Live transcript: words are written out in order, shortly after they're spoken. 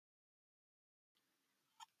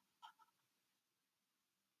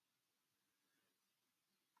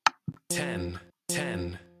10,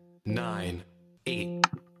 10, 9, 8,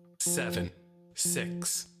 7,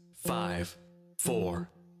 6, 5, 4,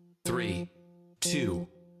 3, 2,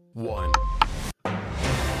 1.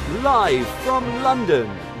 Live from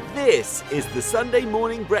London, this is the Sunday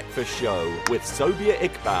Morning Breakfast Show with Sobia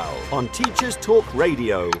Iqbal on Teachers Talk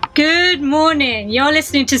Radio. Good morning. You're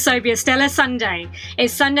listening to Sobia Stellar Sunday.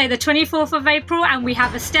 It's Sunday the 24th of April and we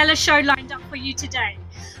have a stellar show lined up for you today.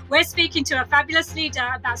 We're speaking to a fabulous leader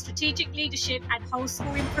about strategic leadership and whole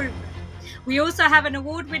school improvement. We also have an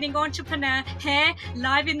award-winning entrepreneur here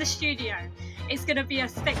live in the studio. It's going to be a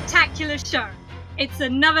spectacular show. It's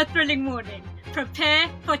another thrilling morning. Prepare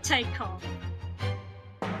for takeoff.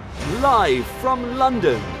 Live from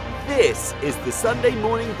London, this is the Sunday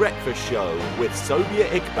Morning Breakfast Show with Sobia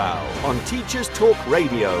Iqbal on Teachers Talk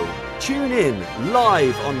Radio. Tune in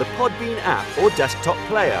live on the Podbean app or desktop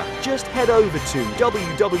player. Just head over to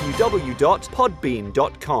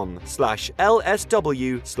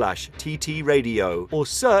www.podbean.com/LSW/TT Radio or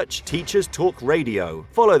search Teachers Talk Radio.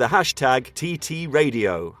 Follow the hashtag TT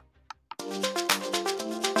Radio.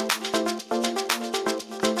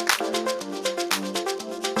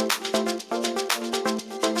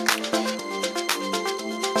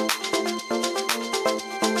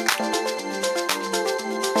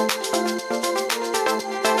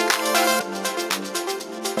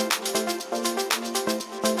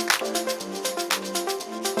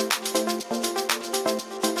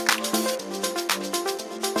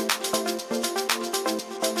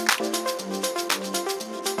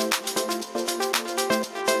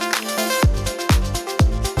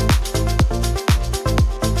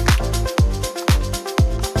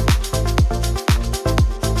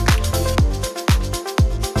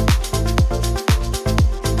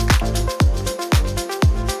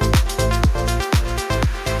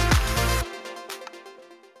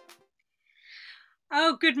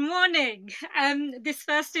 Good morning. This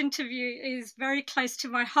first interview is very close to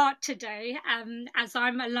my heart today, as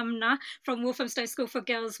I'm alumna from Walthamstow School for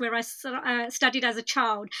Girls, where I studied as a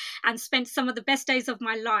child and spent some of the best days of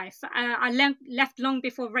my life. I left long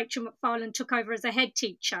before Rachel McFarlane took over as a head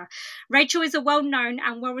teacher. Rachel is a well-known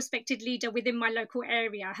and well-respected leader within my local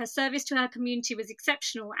area. Her service to her community was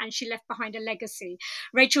exceptional and she left behind a legacy.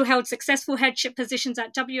 Rachel held successful headship positions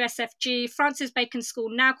at WSFG, Francis Bacon School,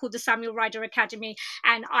 now called the Samuel Ryder Academy,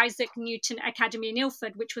 and Isaac Newton Academy in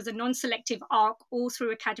Ilford, which was a non-selective ARC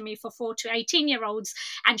all-through academy for 4 to 18-year-olds,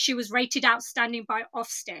 and she was rated outstanding by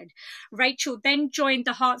Ofsted. Rachel then joined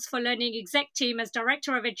the Hearts for Learning exec team as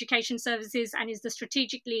Director of Education Services and is the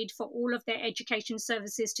strategic lead for all of their education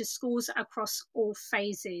services to schools across all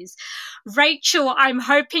phases. Rachel, I'm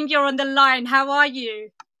hoping you're on the line. How are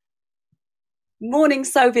you? Morning,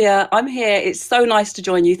 Sobia. I'm here. It's so nice to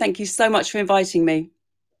join you. Thank you so much for inviting me.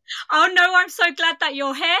 Oh no, I'm so glad that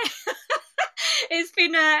you're here. It's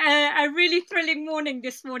been a really thrilling morning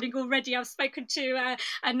this morning already. I've spoken to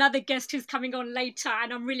another guest who's coming on later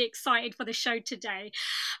and I'm really excited for the show today.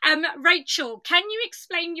 Rachel, can you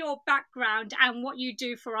explain your background and what you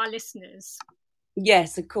do for our listeners?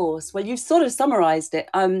 Yes, of course. Well, you've sort of summarised it.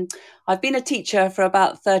 I've been a teacher for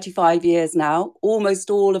about 35 years now. Almost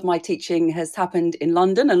all of my teaching has happened in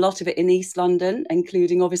London, a lot of it in East London,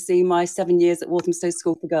 including obviously my 7 years at Walthamstow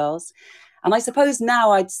School for Girls. And I suppose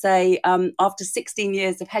now I'd say after 16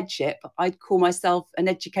 years of headship, I'd call myself an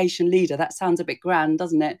education leader. That sounds a bit grand,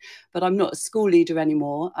 doesn't it? But I'm not a school leader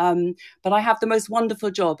anymore. But I have the most wonderful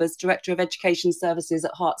job as Director of Education Services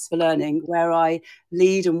at Hearts for Learning, where I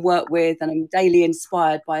lead and work with and am daily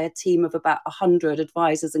inspired by a team of about 100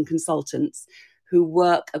 advisors and consultants who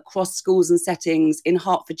work across schools and settings in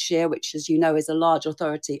Hertfordshire, which, as you know, is a large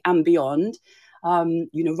authority, and beyond.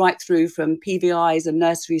 Right through from PVIs and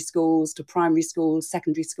nursery schools to primary schools,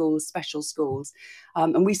 secondary schools, special schools.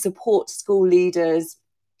 And we support school leaders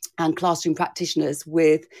and classroom practitioners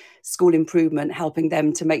with school improvement, helping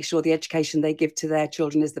them to make sure the education they give to their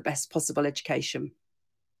children is the best possible education.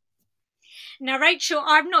 Now, Rachel,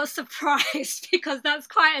 I'm not surprised because that's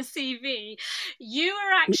quite a CV. You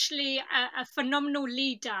are actually a phenomenal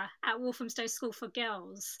leader at Walthamstow School for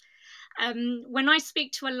Girls. When I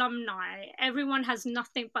speak to alumni, everyone has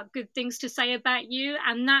nothing but good things to say about you,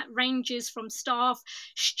 and that ranges from staff,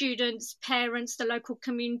 students, parents, the local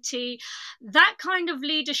community. That kind of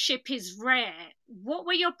leadership is rare. What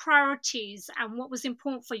were your priorities and what was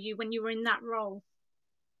important for you when you were in that role?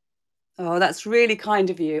 Oh, that's really kind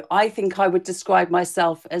of you. I think I would describe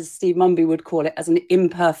myself, as Steve Mumby would call it, as an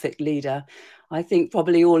imperfect leader. I think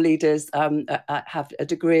probably all leaders have a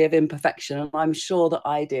degree of imperfection, and I'm sure that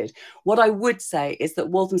I did. What I would say is that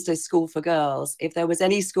Walthamstow School for Girls, if there was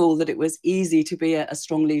any school that it was easy to be a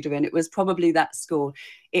strong leader in, it was probably that school.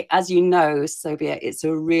 As you know, Sobia, it's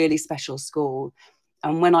a really special school.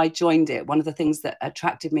 And when I joined it, one of the things that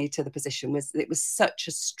attracted me to the position was that it was such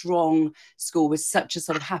a strong school with such a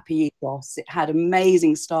sort of happy ethos. It had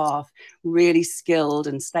amazing staff, really skilled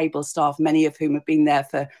and stable staff, many of whom have been there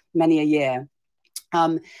for many a year.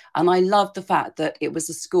 And I loved the fact that it was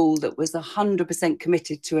a school that was 100%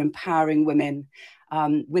 committed to empowering women,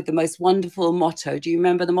 with the most wonderful motto. Do you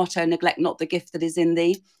remember the motto, "Neglect not the gift that is in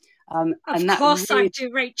thee"? Of course I do,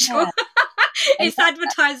 Rachel. Yeah. It's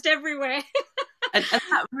advertised everywhere. And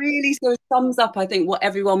that really sort of sums up, I think, what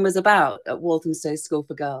everyone was about at Walthamstow School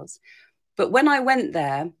for Girls. But when I went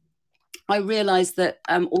there, I realised that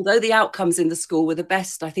although the outcomes in the school were the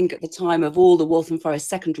best, I think, at the time of all the Waltham Forest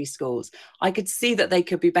secondary schools, I could see that they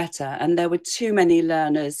could be better. And there were too many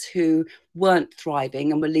learners who weren't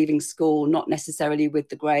thriving and were leaving school not necessarily with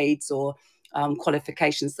the grades or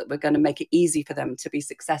qualifications that were going to make it easy for them to be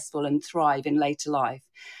successful and thrive in later life.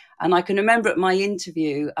 And I can remember at my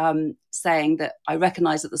interview saying that I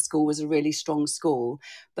recognised that the school was a really strong school,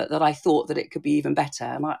 but that I thought that it could be even better.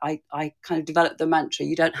 And I kind of developed the mantra,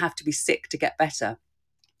 you don't have to be sick to get better.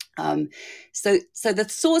 So the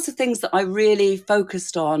sorts of things that I really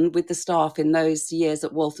focused on with the staff in those years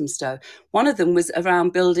at Walthamstow, one of them was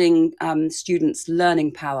around building students'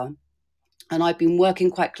 learning power. And I've been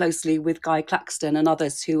working quite closely with Guy Claxton and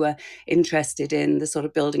others who are interested in the sort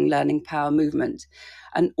of building learning power movement.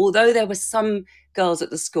 And although there were some girls at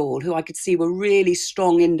the school who I could see were really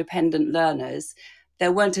strong, independent learners,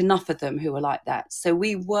 there weren't enough of them who were like that. So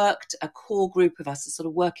we worked, a core group of us, a sort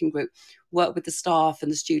of working group, worked with the staff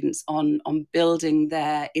and the students on building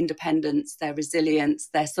their independence, their resilience,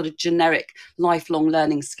 their sort of generic lifelong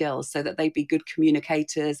learning skills so that they'd be good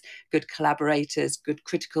communicators, good collaborators, good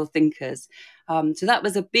critical thinkers. So that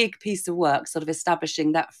was a big piece of work, sort of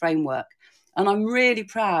establishing that framework. And I'm really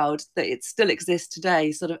proud that it still exists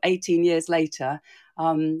today, sort of 18 years later.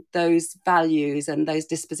 Those values and those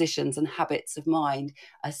dispositions and habits of mind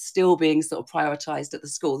are still being sort of prioritised at the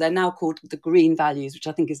school. They're now called the Green Values, which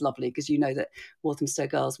I think is lovely because you know that Walthamstow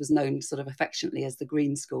Girls was known sort of affectionately as the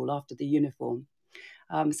Green School after the uniform.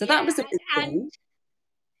 So that was a big thing.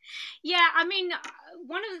 Yeah, I mean,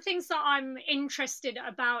 one of the things that I'm interested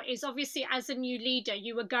about is obviously as a new leader,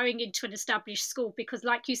 you were going into an established school because,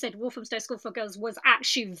 like you said, Walthamstow School for Girls was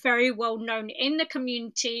actually very well known in the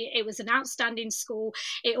community. It was an outstanding school.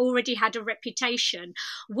 It already had a reputation.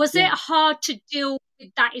 Was it hard to deal with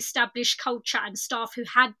that established culture and staff who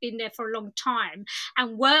had been there for a long time?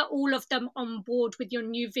 And were all of them on board with your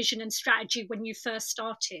new vision and strategy when you first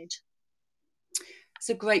started? It's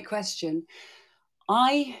a great question.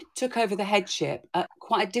 I took over the headship at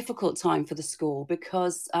quite a difficult time for the school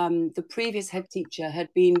because the previous head teacher had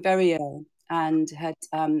been very ill and had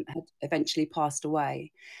eventually passed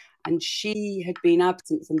away. And she had been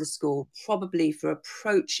absent from the school probably for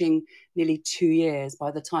approaching nearly 2 years by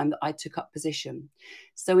the time that I took up position.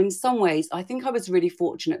 So in some ways, I think I was really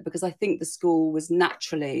fortunate because I think the school was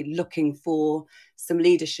naturally looking for some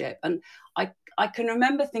leadership. And I can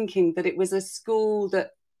remember thinking that it was a school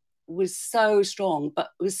that was so strong,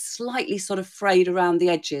 but was slightly sort of frayed around the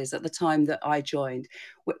edges at the time that I joined.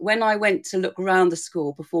 When I went to look around the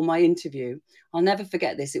school before my interview, I'll never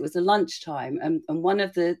forget this. It was a lunchtime, and one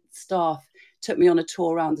of the staff took me on a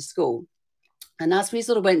tour around the school. And as we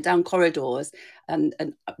sort of went down corridors, and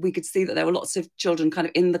we could see that there were lots of children kind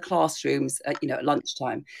of in the classrooms, at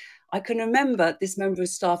lunchtime. I can remember this member of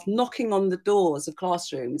staff knocking on the doors of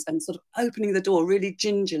classrooms and sort of opening the door really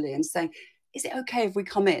gingerly and saying, "Is it okay if we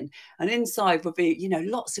come in?" And inside would be,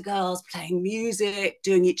 lots of girls playing music,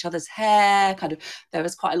 doing each other's hair. There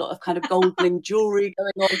was quite a lot of kind of gold bling jewelry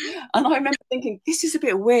going on. And I remember thinking, this is a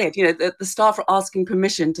bit weird. The staff are asking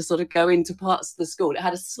permission to sort of go into parts of the school. It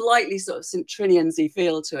had a slightly sort of St. Trinian-y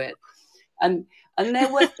feel to it. And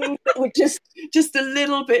there were things that were just a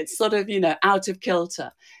little bit sort of, out of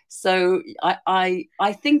kilter. So I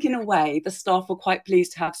think in a way the staff were quite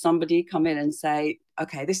pleased to have somebody come in and say,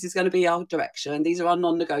 okay, this is going to be our direction. These are our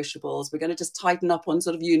non-negotiables. We're going to just tighten up on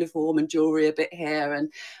sort of uniform and jewelry a bit here.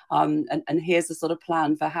 And here's the sort of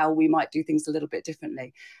plan for how we might do things a little bit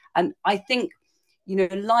differently. And I think,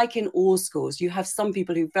 like in all schools, you have some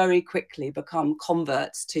people who very quickly become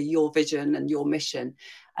converts to your vision and your mission.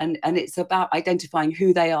 And it's about identifying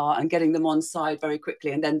who they are and getting them on side very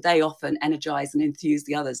quickly. And then they often energize and enthuse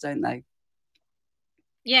the others, don't they?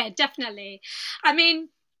 Yeah, definitely. I mean,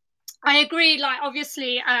 I agree. Like,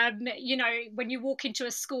 obviously, you know, when you walk into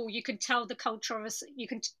a school, you can tell the culture of you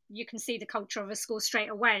can see the culture of a school straight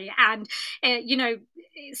away. And you know,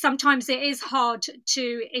 sometimes it is hard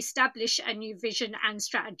to establish a new vision and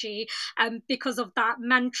strategy, because of that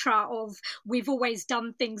mantra of we've always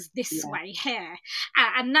done things this Yeah. way here,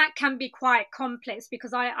 and that can be quite complex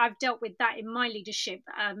because I've dealt with that in my leadership.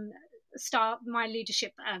 Start my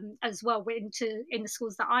leadership as well in the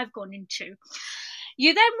schools that I've gone into.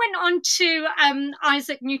 You then went on to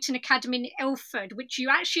Isaac Newton Academy in Ilford, which you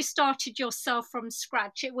actually started yourself from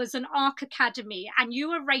scratch. It was an ARC academy, and you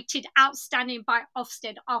were rated outstanding by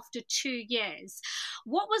Ofsted after 2 years.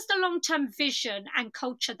 What was the long-term vision and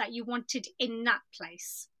culture that you wanted in that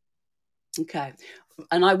place? Okay.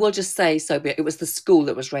 And I will just say, Sobia, it was the school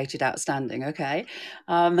that was rated outstanding. Okay.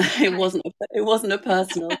 Okay. It wasn't a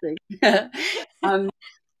personal thing. um,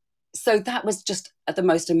 so that was just the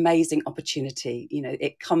most amazing opportunity. You know,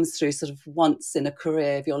 it comes through sort of once in a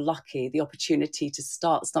career, if you're lucky, the opportunity to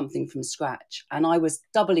start something from scratch. And I was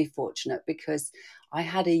doubly fortunate because I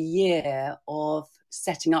had a year of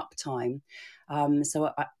setting up time.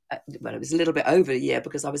 Well, it was a little bit over a year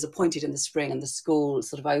because I was appointed in the spring and the school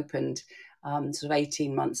sort of opened sort of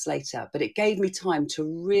 18 months later. But it gave me time to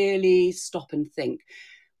really stop and think,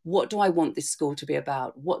 what do I want this school to be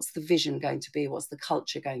about? What's the vision going to be? What's the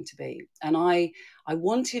culture going to be? And I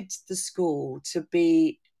wanted the school to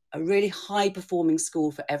be a really high performing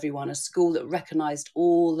school for everyone, a school that recognized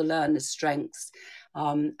all the learners' strengths,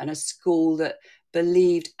 and a school that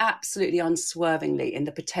believed absolutely unswervingly in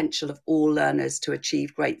the potential of all learners to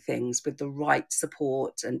achieve great things with the right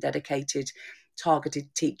support and dedicated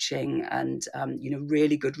targeted teaching and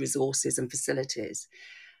really good resources and facilities.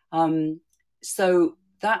 So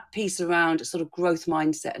that piece around a sort of growth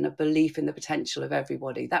mindset and a belief in the potential of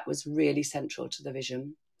everybody, that was really central to the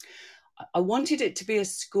vision. I wanted it to be a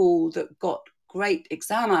school that got great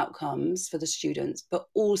exam outcomes for the students, but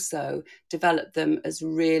also developed them as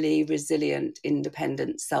really resilient,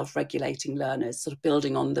 independent, self-regulating learners, sort of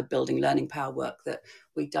building on the building learning power work that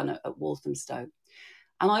we'd done at Walthamstow.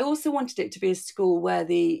 And I also wanted it to be a school where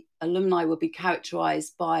the alumni would be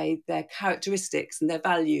characterised by their characteristics and their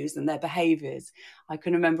values and their behaviours. I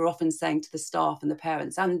can remember often saying to the staff and the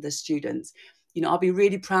parents and the students, you know, I'll be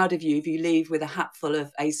really proud of you if you leave with a hat full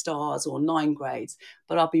of A stars or 9 grades,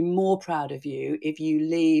 but I'll be more proud of you if you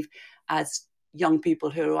leave as young people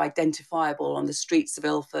who are identifiable on the streets of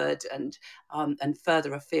Ilford and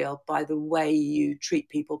further afield by the way you treat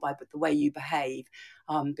people, by the way you behave.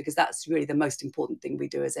 Because that's really the most important thing we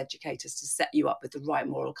do as educators, to set you up with the right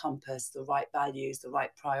moral compass, the right values, the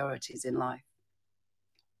right priorities in life.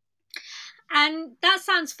 And that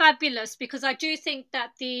sounds fabulous, because I do think that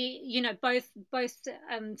both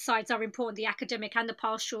sides are important, the academic and the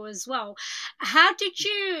pastoral as well. How did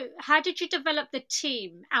you develop the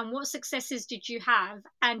team, and what successes did you have,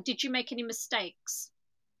 and did you make any mistakes?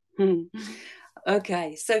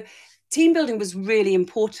 Okay, so team building was really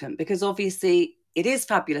important because obviously it is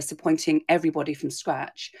fabulous appointing everybody from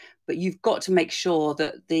scratch, but you've got to make sure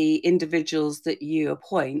that the individuals that you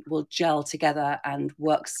appoint will gel together and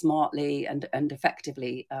work smartly and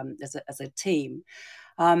effectively as a team.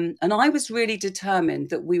 And I was really determined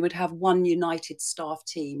that we would have one united staff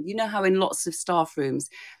team. You know how in lots of staff rooms,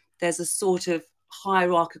 there's a sort of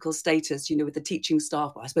hierarchical status, you know, with the teaching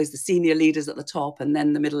staff, I suppose the senior leaders at the top, and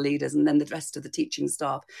then the middle leaders, and then the rest of the teaching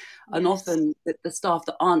staff. Yes. And often the staff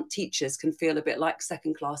that aren't teachers can feel a bit like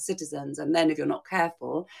second-class citizens. And then if you're not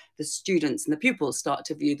careful, the students and the pupils start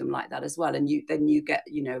to view them like that as well. And then you get,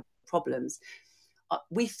 problems.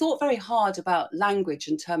 We thought very hard about language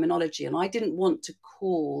and terminology, and I didn't want to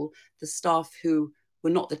call the staff who were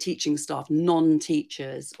not the teaching staff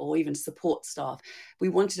non-teachers or even support staff. We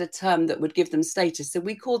wanted a term that would give them status, so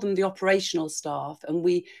we called them the operational staff. And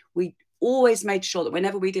we always made sure that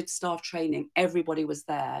whenever we did staff training, everybody was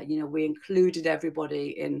there. You know, we included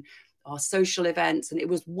everybody in our social events, and it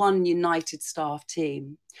was one united staff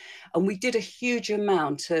team. And we did a huge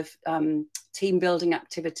amount of team building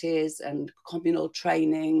activities and communal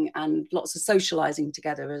training and lots of socializing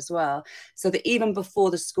together as well. So that even before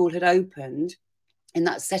the school had opened, in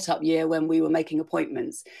that setup year when we were making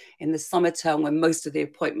appointments, in the summer term when most of the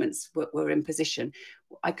appointments were in position,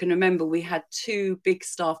 I can remember we had 2 big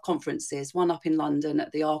staff conferences, one up in London at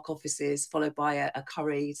the ARC offices, followed by a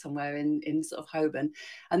curry somewhere in sort of Holborn.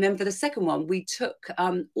 And then for the second one, we took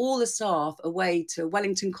all the staff away to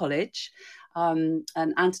Wellington College. And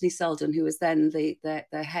Anthony Selden, who was then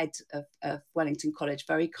the head of Wellington College,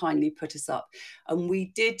 very kindly put us up. And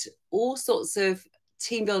we did all sorts of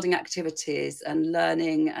team building activities and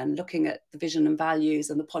learning and looking at the vision and values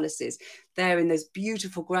and the policies there in those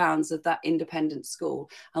beautiful grounds of that independent school.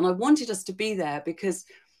 And I wanted us to be there because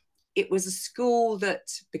it was a school that,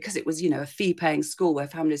 because it was, a fee-paying school where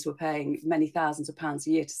families were paying many thousands of pounds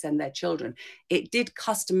a year to send their children, it did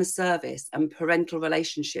customer service and parental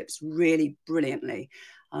relationships really brilliantly.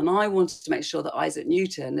 And I wanted to make sure that Isaac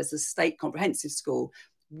Newton, as a state comprehensive school,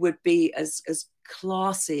 would be as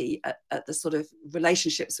classy at the sort of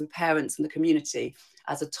relationships with parents and the community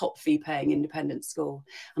as a top fee-paying independent school.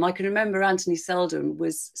 And I can remember Anthony Selden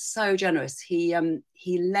was so generous. He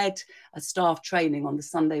led a staff training on the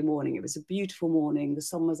Sunday morning. It was a beautiful morning. The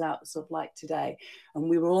sun was out sort of like today. And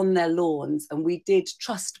we were on their lawns and we did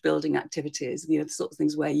trust building activities, the sorts of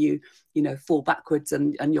things where you fall backwards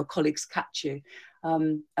and your colleagues catch you.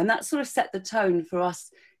 And that sort of set the tone for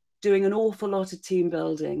us doing an awful lot of team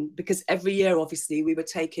building, because every year, obviously, we were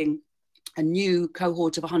taking a new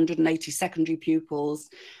cohort of 180 secondary pupils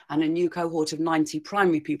and a new cohort of 90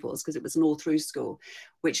 primary pupils, because it was an all-through school,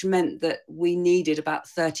 which meant that we needed about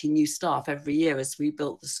 30 new staff every year as we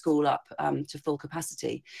built the school up to full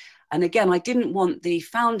capacity. And again, I didn't want the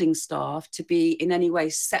founding staff to be in any way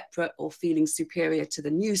separate or feeling superior to the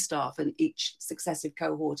new staff and each successive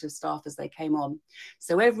cohort of staff as they came on.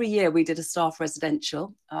 So every year we did a staff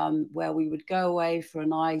residential where we would go away for a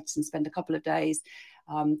night and spend a couple of days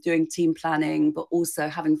doing team planning, but also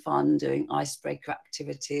having fun, doing icebreaker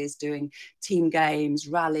activities, doing team games,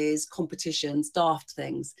 rallies, competitions, daft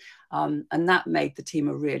things. And that made the team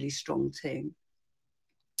a really strong team.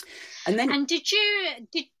 And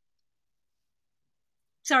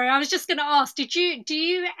sorry, I was just going to ask, do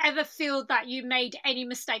you ever feel that you made any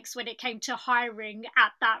mistakes when it came to hiring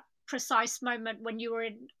at that precise moment when you were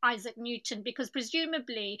in Isaac Newton? Because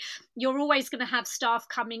presumably you're always going to have staff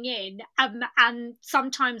coming in, and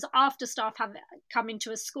sometimes after staff have come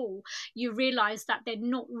into a school, you realise that they're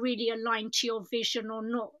not really aligned to your vision or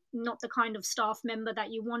not the kind of staff member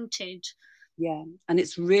that you wanted. Yeah, and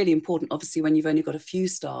it's really important, obviously, when you've only got a few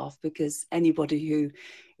staff, because anybody who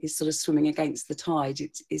is sort of swimming against the tide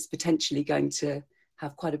is potentially going to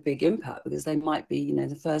have quite a big impact, because they might be,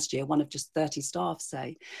 the first year, one of just 30 staff,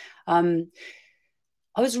 say. I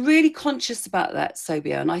was really conscious about that,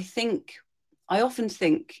 Sobia, and I often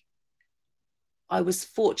think I was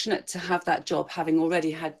fortunate to have that job, having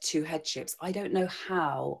already had 2 headships. I don't know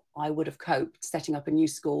how I would have coped setting up a new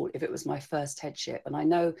school if it was my first headship. And I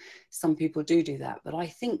know some people do that, but I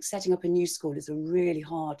think setting up a new school is a really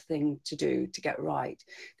hard thing to do, to get right,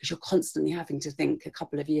 because you're constantly having to think a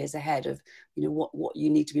couple of years ahead of, what you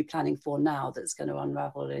need to be planning for now that's going to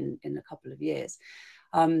unravel in a couple of years.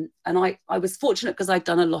 And I was fortunate because I'd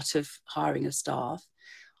done a lot of hiring of staff.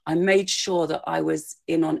 I made sure that I was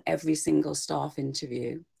in on every single staff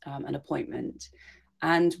interview and appointment.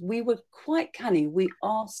 And we were quite canny. We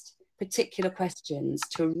asked particular questions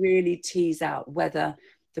to really tease out whether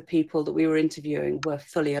the people that we were interviewing were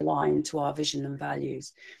fully aligned to our vision and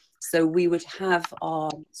values. So we would have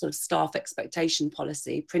our sort of staff expectation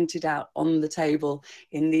policy printed out on the table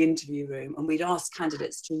in the interview room, and we'd ask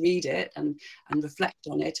candidates to read it and reflect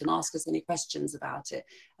on it and ask us any questions about it.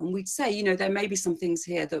 And we'd say, there may be some things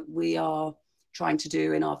here that we are trying to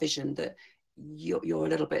do in our vision that you're a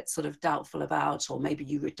little bit sort of doubtful about, or maybe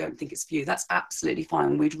you don't think it's for you. That's absolutely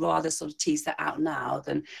fine. We'd rather sort of tease that out now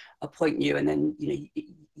than appoint you and then,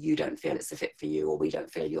 you don't feel it's a fit for you, or we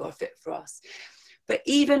don't feel you're a fit for us. But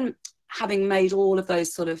even having made all of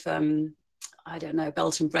those sort of,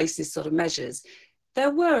 belt and braces sort of measures,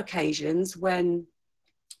 there were occasions when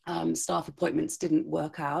staff appointments didn't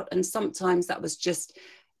work out. And sometimes that was just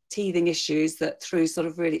teething issues that through sort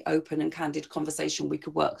of really open and candid conversation we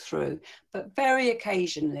could work through. But very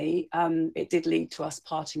occasionally it did lead to us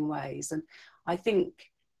parting ways. And I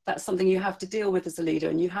think that's something you have to deal with as a leader,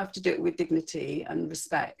 and you have to do it with dignity and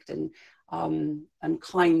respect and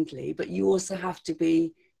kindly, but you also have to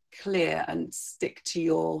be clear and stick to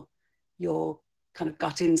your kind of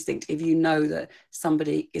gut instinct if you know that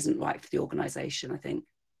somebody isn't right for the organisation, I think.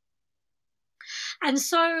 And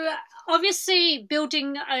so obviously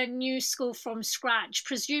building a new school from scratch,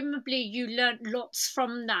 presumably you learned lots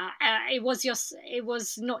from that. It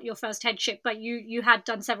was not your first headship, but you had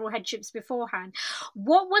done several headships beforehand.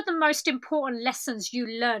 What were the most important lessons you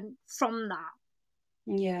learned from that?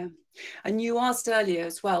 Yeah. And you asked earlier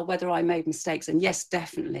as well whether I made mistakes. And yes,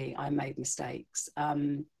 definitely I made mistakes.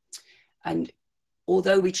 And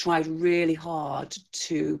although we tried really hard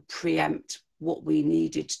to preempt what we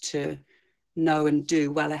needed to know and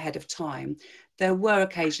do well ahead of time, there were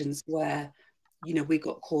occasions where, we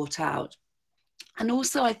got caught out. And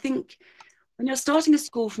also I think when you're starting a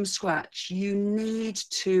school from scratch, you need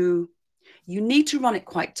to run it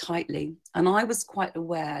quite tightly. And I was quite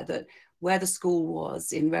aware that where the school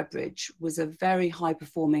was in Redbridge was a very high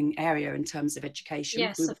performing area in terms of education.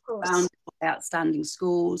 Yes, We were of course. surrounded by outstanding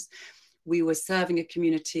schools. We were serving a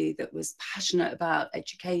community that was passionate about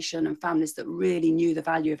education and families that really knew the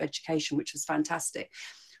value of education, which was fantastic.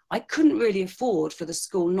 I couldn't really afford for the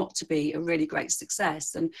school not to be a really great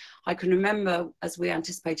success. And I can remember, as we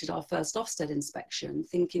anticipated our first Ofsted inspection,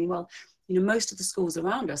 thinking, well, most of the schools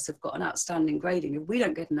around us have got an outstanding grading. If we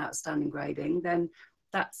don't get an outstanding grading, then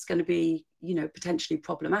that's going to be, potentially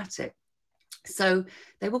problematic. So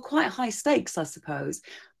they were quite high stakes, I suppose.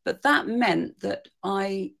 But that meant that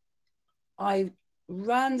I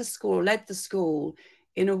ran the school, led the school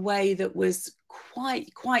in a way that was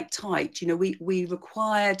quite tight. We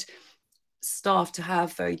required staff to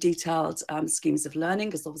have very detailed schemes of learning,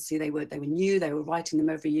 because obviously they were new, they were writing them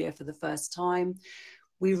every year for the first time.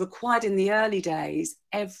 We required in the early days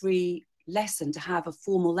every lesson to have a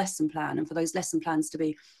formal lesson plan, and for those lesson plans to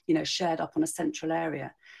be, shared up on a central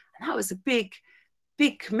area. And that was a big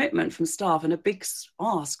commitment from staff and a big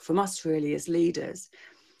ask from us really as leaders.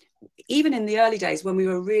 Even in the early days when we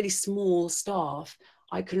were really small staff,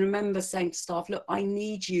 I can remember saying to staff, look, I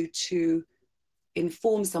need you to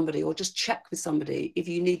inform somebody or just check with somebody if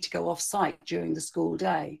you need to go off site during the school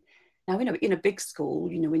day. Now, in a big school,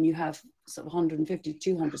 when you have sort of 150,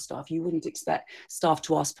 200 staff, you wouldn't expect staff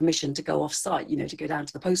to ask permission to go off site, to go down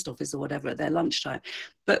to the post office or whatever at their lunchtime.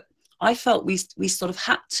 But I felt we sort of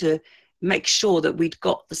had to make sure that we'd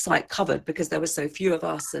got the site covered because there were so few of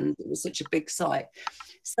us and it was such a big site.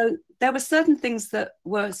 So there were certain things that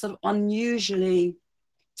were sort of unusually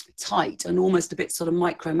tight and almost a bit sort of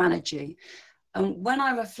micromanaging. And when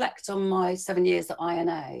I reflect on my 7 years at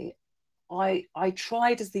INA, I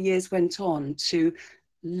tried as the years went on to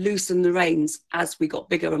loosen the reins as we got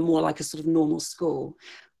bigger and more like a sort of normal school.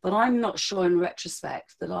 But I'm not sure in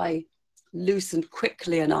retrospect that I loosened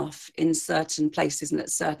quickly enough in certain places and at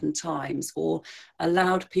certain times, or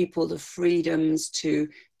allowed people the freedoms to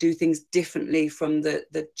do things differently from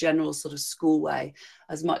the general sort of school way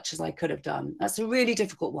as much as I could have done. That's a really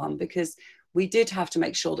difficult one because we did have to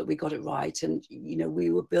make sure that we got it right. And,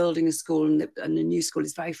 we were building a school and the new school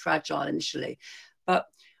is very fragile initially. But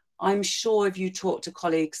I'm sure if you talk to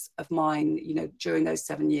colleagues of mine, during those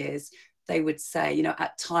 7 years, they would say,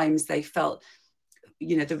 at times they felt,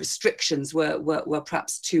 the restrictions were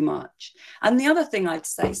perhaps too much. And the other thing I'd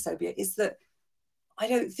say, Sobia, is that I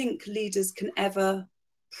don't think leaders can ever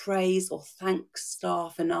praise or thank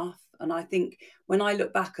staff enough. And I think when I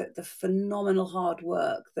look back at the phenomenal hard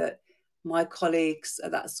work that my colleagues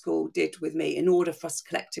at that school did with me in order for us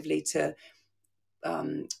collectively to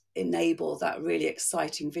enable that really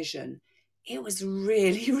exciting vision, it was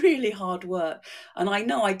really, really hard work. And I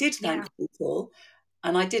know I did thank people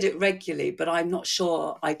and I did it regularly, but I'm not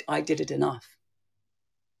sure I did it enough.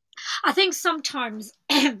 I think sometimes,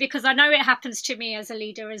 because I know it happens to me as a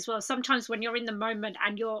leader as well, sometimes when you're in the moment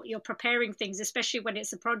and you're preparing things, especially when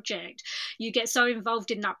it's a project, you get so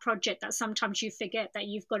involved in that project that sometimes you forget that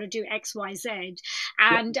you've got to do X, Y, Z.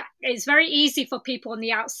 And it's very easy for people on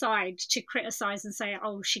the outside to criticize and say,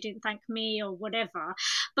 oh, she didn't thank me or whatever.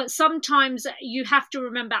 But sometimes you have to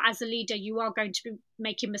remember as a leader, you are going to be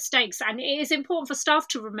making mistakes. And it is important for staff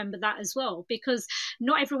to remember that as well, because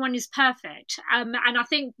not everyone is perfect. And I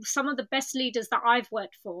think some of the best leaders that I've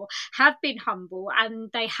worked for have been humble and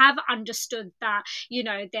they have understood that,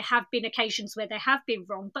 there have been occasions where they have been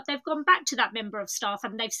wrong, but they've gone back to that member of staff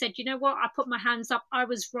and they've said, you know what, I put my hands up, I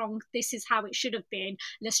was wrong, this is how it should have been,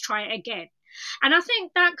 let's try it again. And I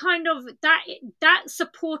think that kind of that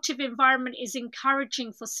supportive environment is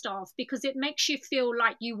encouraging for staff because it makes you feel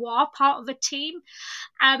like you are part of a team,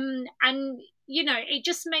 and it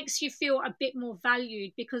just makes you feel a bit more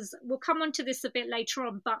valued, because we'll come on to this a bit later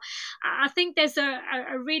on, but I think there's a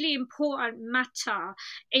really important matter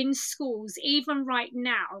in schools, even right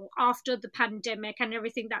now after the pandemic and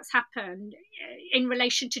everything that's happened, in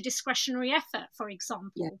relation to discretionary effort, for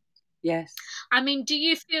example. Yes. I mean, do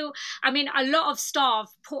you feel, a lot of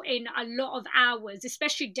staff put in a lot of hours,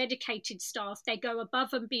 especially dedicated staff. They go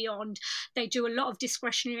above and beyond. They do a lot of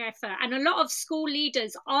discretionary effort. And a lot of school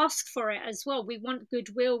leaders ask for it as well. We want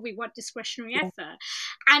goodwill. We want discretionary effort.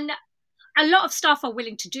 And a lot of staff are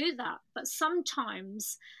willing to do that. But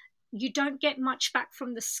sometimes you don't get much back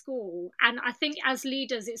from the school. And I think as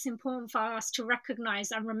leaders, it's important for us to recognize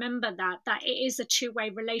and remember that it is a two-way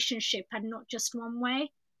relationship and not just one way.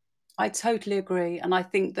 I totally agree. And I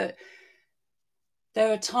think that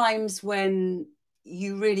there are times when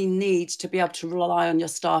you really need to be able to rely on your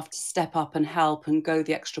staff to step up and help and go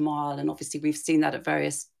the extra mile. And obviously we've seen that at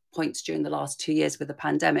various points during the last 2 years with the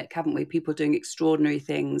pandemic, haven't we? People doing extraordinary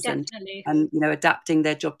things Definitely. and adapting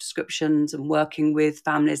their job descriptions and working with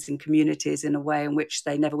families and communities in a way in which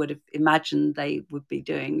they never would have imagined they would be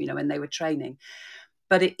doing, when they were training.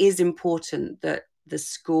 But it is important that the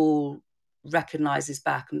school recognises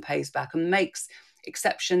back and pays back and makes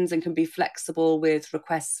exceptions and can be flexible with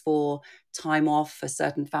requests for time off for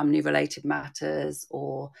certain family related matters,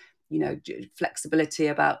 or flexibility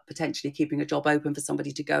about potentially keeping a job open for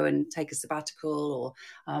somebody to go and take a sabbatical,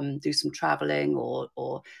 or do some traveling,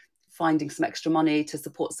 or finding some extra money to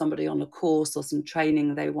support somebody on a course or some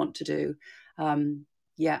training they want to do. And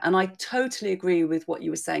I totally agree with what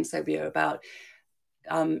you were saying, Sobia, about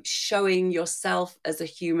showing yourself as a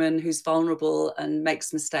human who's vulnerable and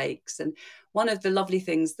makes mistakes. And one of the lovely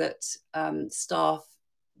things that staff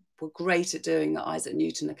were great at doing at Isaac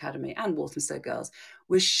Newton Academy and Walthamstow Girls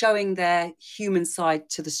was showing their human side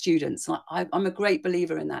to the students. I'm a great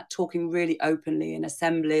believer in that, talking really openly in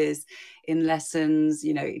assemblies, in lessons,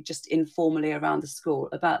 just informally around the school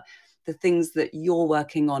about the things that you're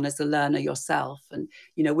working on as a learner yourself. And,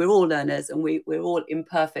 we're all learners, and we're all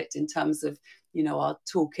imperfect in terms of, our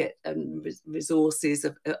toolkit and resources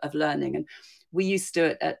of learning. And we used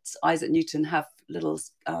to, at Isaac Newton, have little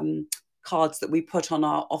cards that we put on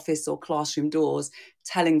our office or classroom doors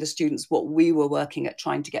telling the students what we were working at,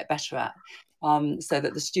 trying to get better at, so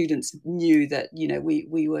that the students knew that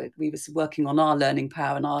we were working on our learning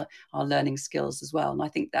power and our learning skills as well. And I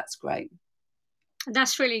think that's great.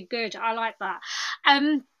 That's really good. I like that.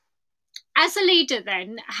 As a leader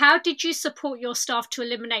then, how did you support your staff to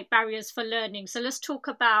eliminate barriers for learning? So let's talk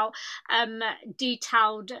about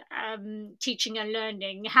detailed teaching and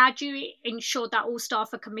learning. How do you ensure that all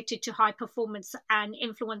staff are committed to high performance and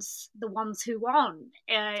influence the ones who aren't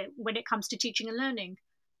when it comes to teaching and learning?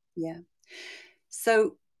 Yeah.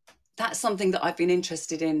 So that's something that I've been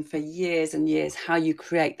interested in for years and years, how you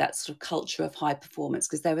create that sort of culture of high performance,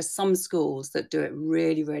 because there are some schools that do it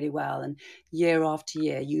really, really well. And year after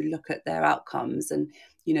year, you look at their outcomes and,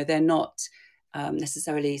 they're not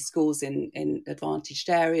necessarily schools in advantaged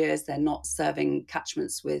areas. They're not serving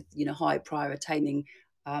catchments with, high prior attaining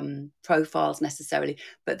profiles necessarily,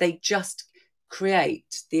 but they just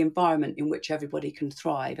create the environment in which everybody can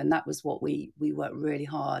thrive. And that was what we worked really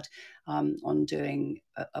hard on doing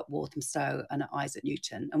at Walthamstow and at Isaac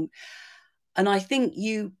Newton. And I think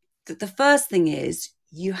the first thing is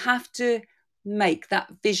you have to make that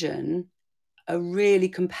vision a really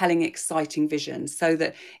compelling, exciting vision, so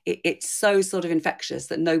that it's so sort of infectious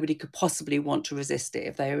that nobody could possibly want to resist it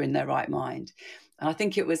if they are in their right mind. And I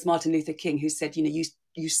think it was Martin Luther King who said,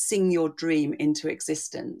 you sing your dream into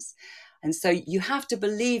existence. And so you have to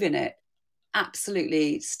believe in it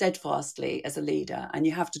absolutely steadfastly as a leader, and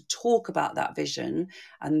you have to talk about that vision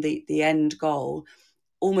and the end goal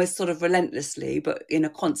almost sort of relentlessly, but in a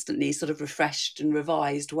constantly sort of refreshed and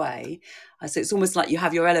revised way. So it's almost like you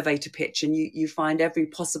have your elevator pitch and you find every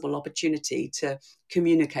possible opportunity to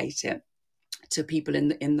communicate it to people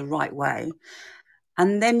in the right way.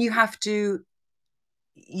 And then you have to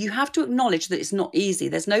acknowledge that it's not easy.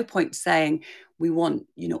 There's no point saying we want,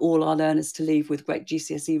 all our learners to leave with great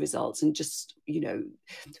GCSE results and just,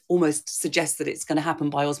 almost suggest that it's going to happen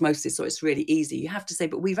by osmosis or it's really easy. You have to say,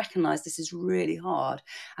 but we recognise this is really hard,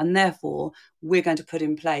 and therefore we're going to put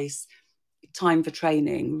in place time for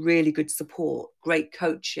training, really good support, great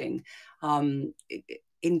coaching,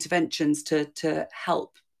 interventions to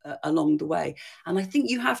help along the way. And I think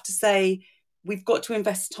you have to say, we've got to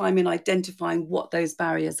invest time in identifying what those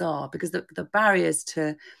barriers are, because the barriers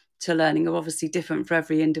to learning are obviously different for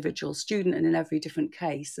every individual student and in every different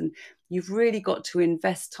case. And you've really got to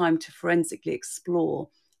invest time to forensically explore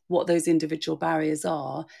what those individual barriers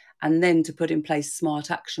are, and then to put in place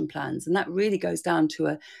smart action plans. And that really goes down to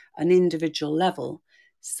an individual level.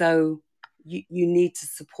 So you need to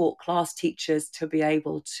support class teachers to be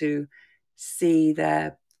able to see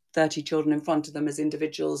their 30 children in front of them as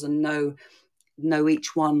individuals and know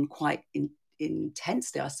each one quite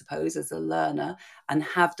intensely, I suppose, as a learner, and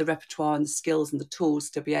have the repertoire and the skills and the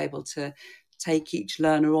tools to be able to take each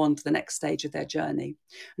learner on to the next stage of their journey.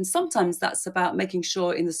 And sometimes that's about making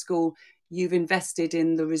sure in the school you've invested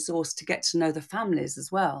in the resource to get to know the families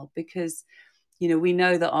as well, because we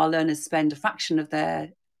know that our learners spend a fraction of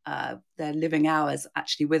their living hours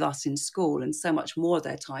actually with us in school, and so much more of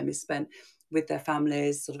their time is spent with their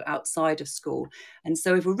families sort of outside of school. And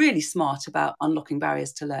so if we're really smart about unlocking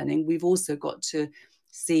barriers to learning, we've also got to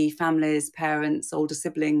see families, parents, older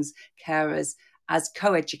siblings, carers as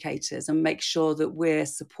co-educators and make sure that we're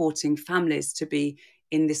supporting families to be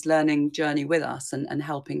in this learning journey with us and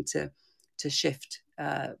helping to shift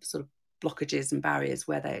sort of blockages and barriers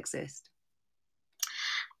where they exist.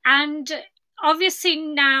 And obviously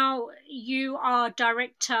now you are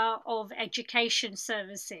Director of Education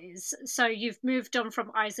Services. So you've moved on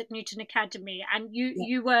from Isaac Newton Academy, and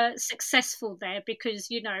you were successful there because,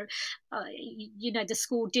 the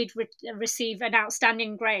school did receive an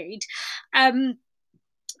outstanding grade.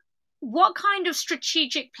 What kind of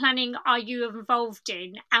strategic planning are you involved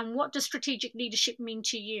in, and what does strategic leadership mean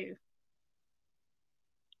to you?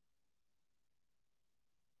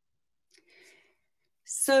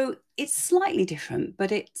 So it's slightly different,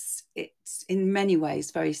 but it's in many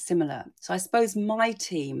ways very similar. So I suppose my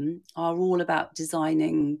team are all about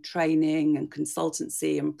designing training and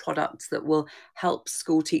consultancy and products that will help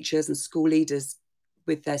school teachers and school leaders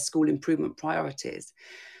with their school improvement priorities.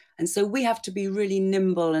 And so we have to be really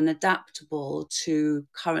nimble and adaptable to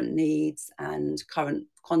current needs and current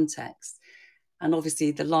contexts. And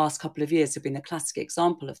obviously the last couple of years have been a classic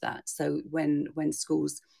example of that. So when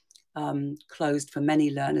schools closed for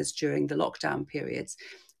many learners during the lockdown periods,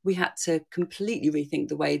 we had to completely rethink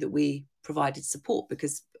the way that we provided support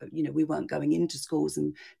because, we weren't going into schools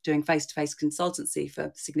and doing face-to-face consultancy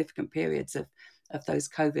for significant periods of those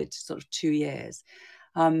COVID sort of 2 years.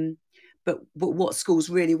 But what schools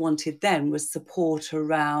really wanted then was support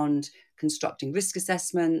around constructing risk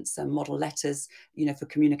assessments and model letters, for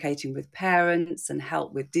communicating with parents and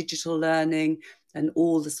help with digital learning and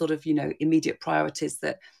all the sort of, immediate priorities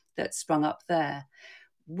that sprung up there.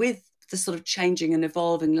 With the sort of changing and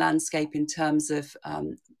evolving landscape in terms of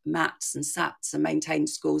MATs and SATs and maintained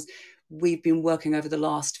schools, we've been working over the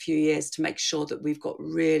last few years to make sure that we've got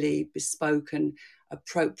really bespoke and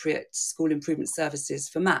appropriate school improvement services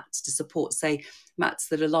for MATs to support, say, MATs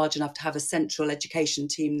that are large enough to have a central education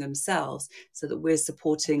team themselves, so that we're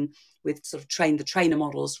supporting with sort of train the trainer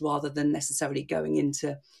models rather than necessarily going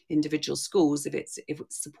into individual schools if it's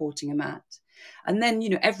supporting a MAT. And then,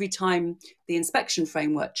 every time the inspection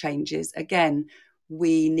framework changes, again,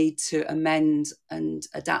 we need to amend and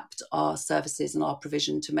adapt our services and our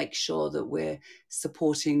provision to make sure that we're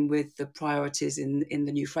supporting with the priorities in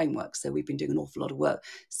the new framework. So we've been doing an awful lot of work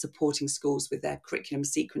supporting schools with their curriculum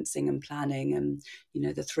sequencing and planning and,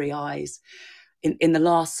 the 3 I's. In the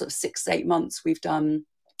last sort of 6-8 months, we've done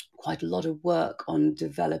quite a lot of work on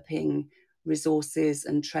developing resources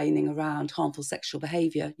and training around harmful sexual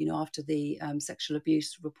behaviour, after the sexual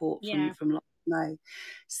abuse report from last May.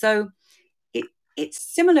 So it's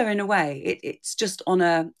similar in a way. It's just on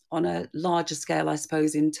a larger scale, I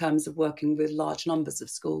suppose, in terms of working with large numbers of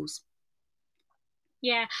schools.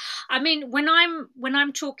 Yeah, I mean, when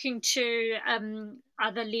I'm talking to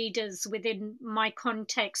other leaders within my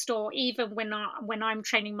context, or even when I'm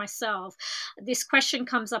training myself, this question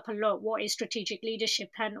comes up a lot: what is strategic leadership?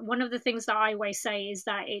 And one of the things that I always say is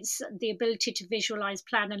that it's the ability to visualize,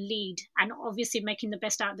 plan, and lead, and obviously making the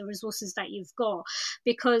best out of the resources that you've got.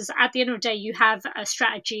 Because at the end of the day, you have a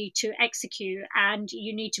strategy to execute, and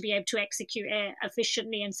you need to be able to execute it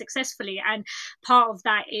efficiently and successfully. And part of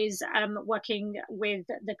that is working with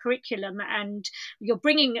the curriculum, and you're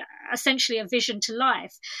bringing essentially a vision to life.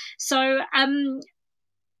 So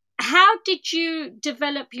how did you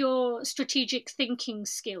develop your strategic thinking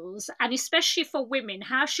skills, and especially for women,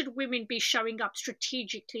 how should women be showing up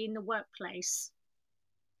strategically in the workplace?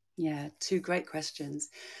 Yeah, 2 great questions.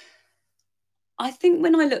 I think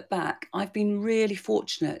when I look back, I've been really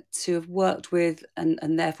fortunate to have worked with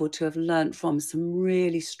and therefore to have learnt from some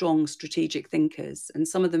really strong strategic thinkers. And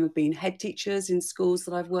some of them have been head teachers in schools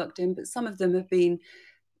that I've worked in, but some of them have been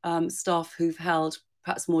staff who've held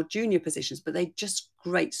perhaps more junior positions, but they're just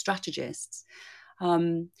great strategists.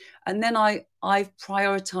 And then I've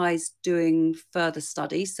prioritised doing further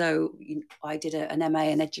study. So I did an MA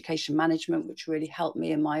in education management, which really helped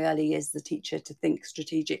me in my early years as a teacher to think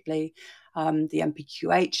strategically. The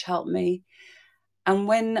MPQH helped me. And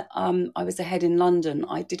when I was a head in London,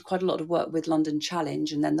 I did quite a lot of work with London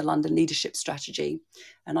Challenge and then the London Leadership Strategy.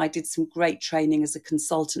 And I did some great training as a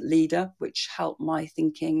consultant leader, which helped my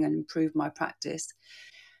thinking and improved my practice.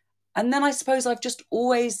 And then I suppose I've just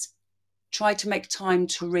always tried to make time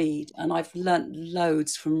to read. And I've learnt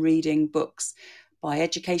loads from reading books by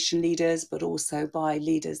education leaders, but also by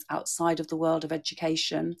leaders outside of the world of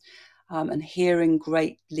education. And hearing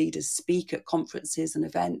great leaders speak at conferences and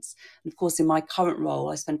events. And of course, in my current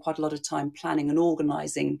role, I spend quite a lot of time planning and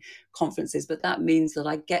organising conferences, but that means that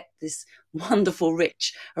I get this wonderful,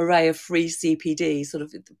 rich array of free CPD, sort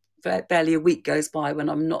of barely a week goes by when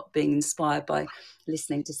I'm not being inspired by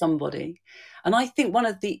listening to somebody. And I think one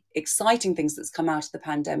of the exciting things that's come out of the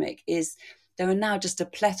pandemic is there are now just a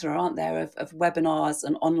plethora, aren't there, of webinars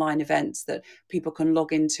and online events that people can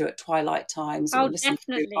log into at twilight times or listen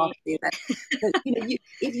to after the event. But,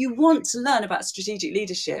 if you want to learn about strategic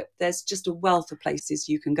leadership, there's just a wealth of places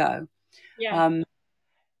you can go. Yeah.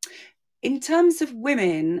 In terms of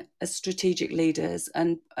women as strategic leaders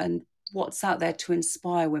and what's out there to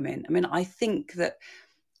inspire women, I mean, I think that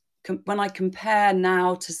when I compare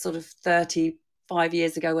now to sort of 35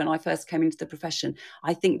 years ago when I first came into the profession,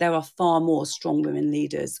 I think there are far more strong women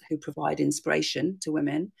leaders who provide inspiration to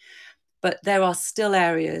women. But there are still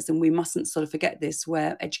areas, and we mustn't sort of forget this,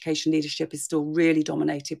 where education leadership is still really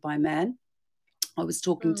dominated by men. I was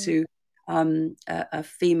talking to a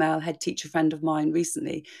female head teacher friend of mine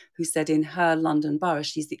recently who said in her London borough,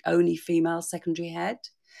 she's the only female secondary head.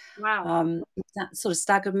 Wow. That sort of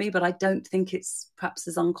staggered me, but I don't think it's perhaps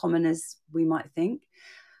as uncommon as we might think.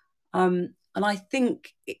 And I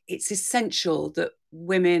think it's essential that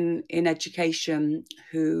women in education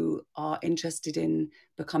who are interested in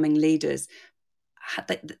becoming leaders,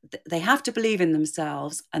 they have to believe in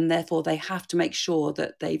themselves, and therefore they have to make sure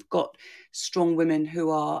that they've got strong women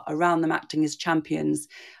who are around them acting as champions.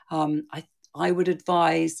 I would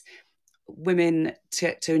advise women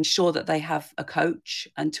to ensure that they have a coach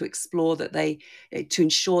and to ensure that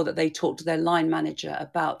they talk to their line manager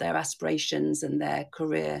about their aspirations and their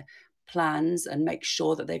career plans, and make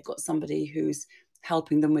sure that they've got somebody who's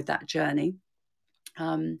helping them with that journey.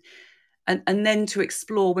 And then to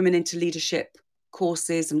explore women into leadership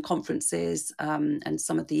courses and conferences, and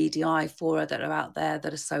some of the EDI fora that are out there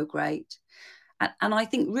that are so great. And I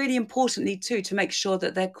think really importantly too, to make sure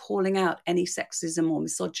that they're calling out any sexism or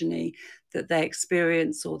misogyny that they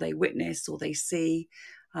experience or they witness or they see.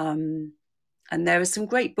 And there are some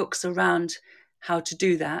great books around how to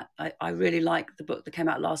do that. I really like the book that came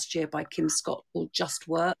out last year by Kim Scott called Just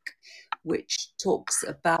Work, which talks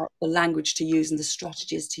about the language to use and the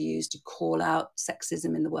strategies to use to call out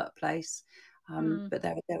sexism in the workplace. But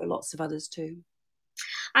there are lots of others too.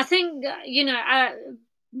 I think,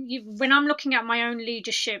 when I'm looking at my own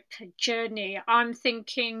leadership journey, I'm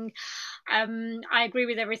thinking, I agree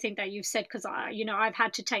with everything that you've said, because I've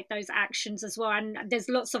had to take those actions as well. And there's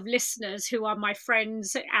lots of listeners who are my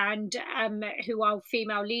friends and who are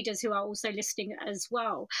female leaders who are also listening as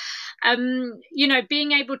well.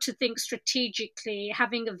 Being able to think strategically,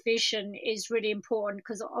 having a vision is really important,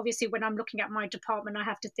 because obviously when I'm looking at my department, I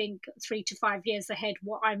have to think 3 to 5 years ahead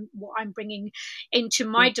what I'm bringing into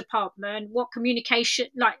my department, what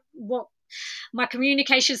my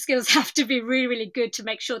communication skills have to be really, really good to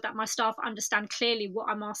make sure that my staff understand clearly what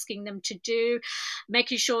I'm asking them to do,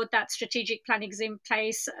 making sure that strategic planning is in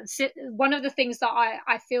place. One of the things that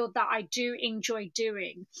I feel that I do enjoy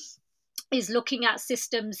doing is looking at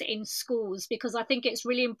systems in schools, because I think it's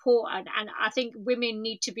really important, and I think women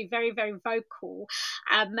need to be very, very vocal,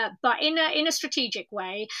 but in a strategic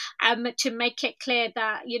way, to make it clear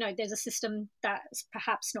that there's a system that's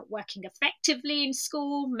perhaps not working effectively in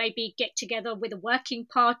school. Maybe get together with a working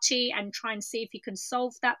party and try and see if you can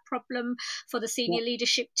solve that problem for the senior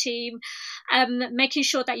leadership team. Making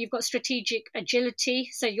sure that you've got strategic agility,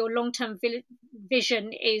 so your long-term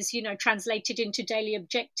vision is translated into daily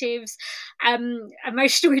objectives.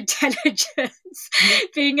 Emotional intelligence,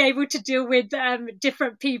 being able to deal with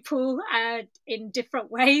different people in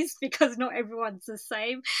different ways, because not everyone's the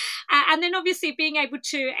same, and then obviously being able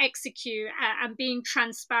to execute and being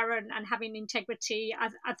transparent and having integrity.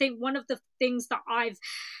 I think one of the things that I've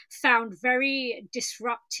found very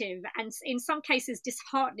disruptive and in some cases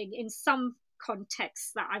disheartening in some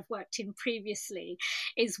contexts that I've worked in previously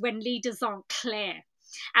is when leaders aren't clear.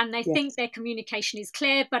 And they think their communication is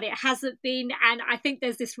clear, but it hasn't been. And I think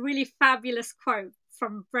there's this really fabulous quote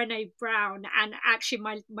from Brené Brown, and actually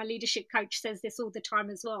my leadership coach says this all the time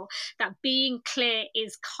as well, that being clear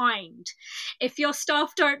is kind. If your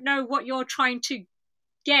staff don't know what you're trying to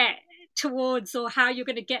get towards or how you're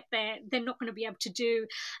going to get there, they're not going to be able to do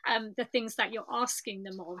the things that you're asking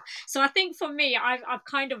them of. So I think for me, I've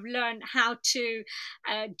kind of learned how to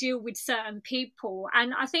deal with certain people.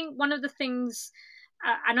 And I think one of the things,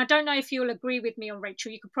 and I don't know if you'll agree with me on,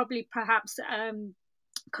 Rachel, you could probably perhaps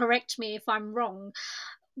correct me if I'm wrong.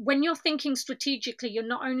 When you're thinking strategically, you're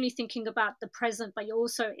not only thinking about the present, but you're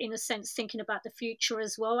also, in a sense, thinking about the future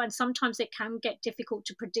as well. And sometimes it can get difficult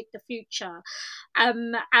to predict the future.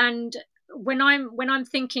 And when I'm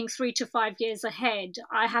thinking 3 to 5 years ahead,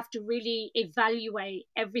 I have to really evaluate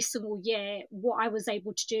every single year what I was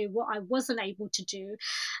able to do, what I wasn't able to do.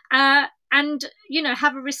 and, you know,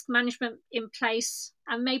 have a risk management in place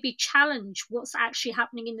and maybe challenge what's actually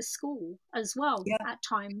happening in the school as well Yeah, at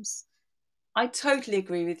times. I totally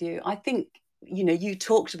agree with you. I think, you know, you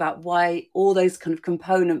talked about why all those kind of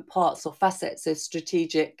component parts or facets of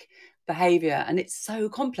strategic behavior, and it's so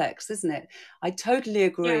complex, isn't it? I totally Yeah.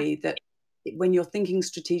 agree that when you're thinking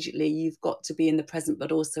strategically, you've got to be in the present,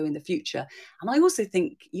 but also in the future. And I also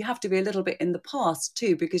think you have to be a little bit in the past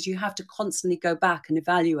too, because you have to constantly go back and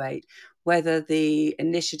evaluate whether the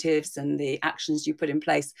initiatives and the actions you put in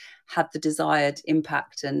place had the desired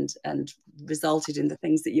impact and resulted in the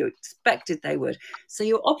things that you expected they would. So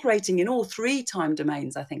you're operating in all three time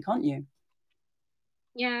domains, I think, aren't you?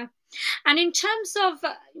 Yeah. And in terms of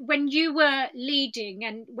when you were leading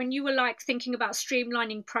and when you were like thinking about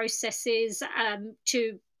streamlining processes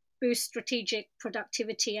to boost strategic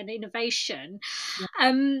productivity and innovation,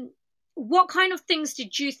 um, what kind of things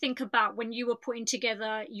did you think about when you were putting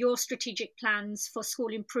together your strategic plans for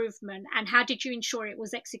school improvement, and how did you ensure it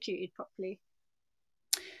was executed properly?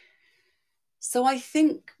 So I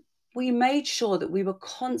think we made sure that we were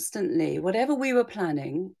constantly, whatever we were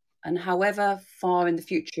planning, and however far in the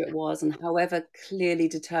future it was, and however clearly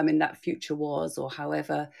determined that future was, or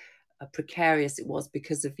however precarious it was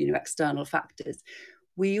because of, you know, external factors,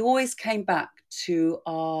 we always came back to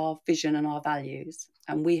our vision and our values,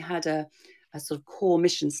 and we had a sort of core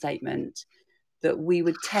mission statement that we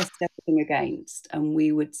would test everything against, and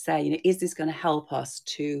we would say, you know, is this going to help us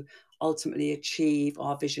to ultimately achieve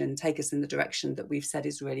our vision, take us in the direction that we've said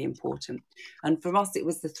is really important? And for us, it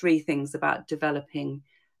was the three things about developing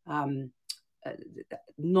um, uh,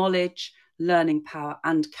 knowledge, learning power,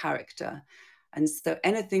 and character. And so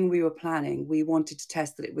anything we were planning, we wanted to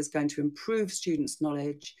test that it was going to improve students'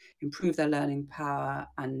 knowledge, improve their learning power,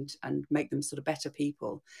 and make them sort of better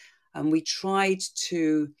people. And we tried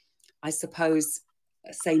to, I suppose,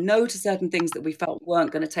 say no to certain things that we felt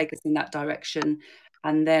weren't going to take us in that direction,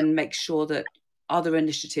 and then make sure that other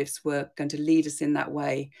initiatives were going to lead us in that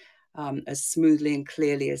way as smoothly and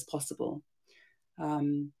clearly as possible.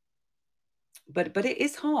 Um, but it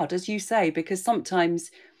is hard, as you say, because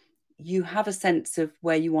sometimes you have a sense of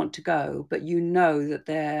where you want to go, but you know that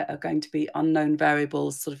there are going to be unknown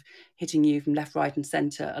variables sort of hitting you from left, right, and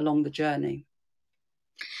centre along the journey.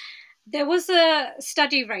 There was a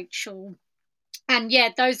study, Rachel, and yeah,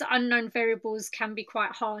 those unknown variables can be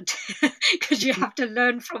quite hard because you have to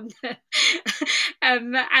learn from them.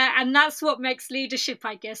 And that's what makes leadership,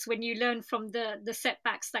 I guess, when you learn from the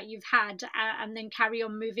setbacks that you've had and then carry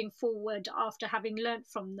on moving forward after having learned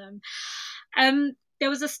from them. There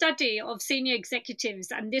was a study of senior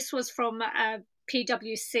executives, and this was from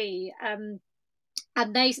PwC.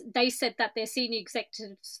 And they said that their senior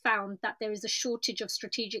executives found that there is a shortage of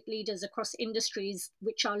strategic leaders across industries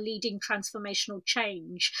which are leading transformational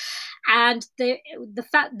change. And the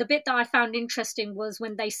bit that I found interesting was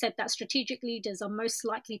when they said that strategic leaders are most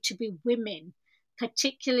likely to be women,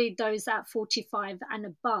 particularly those at 45 and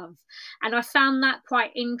above. And I found that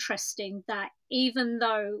quite interesting, that even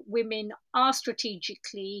though women are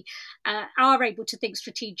are able to think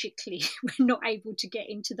strategically, we're not able to get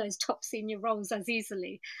into those top senior roles as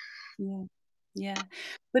easily. Yeah. Yeah,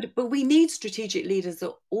 but we need strategic leaders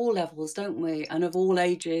at all levels, don't we? And of all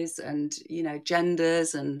ages, and, you know,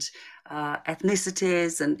 genders, and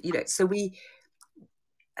ethnicities, and, you know, so we,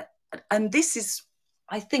 and this is,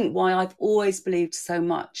 I think, why I've always believed so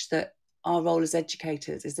much that our role as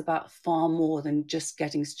educators is about far more than just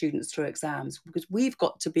getting students through exams, because we've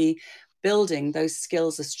got to be building those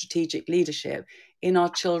skills of strategic leadership in our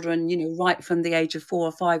children, you know, right from the age of 4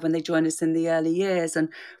 or 5 when they join us in the early years, and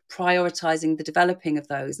prioritizing the developing of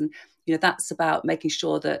those. And, you know, that's about making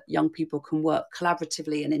sure that young people can work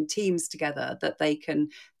collaboratively and in teams together, that they can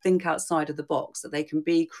think outside of the box, that they can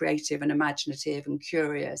be creative and imaginative and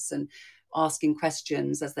curious and asking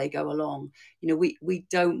questions as they go along. You know, we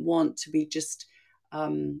don't want to be just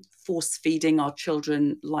force feeding our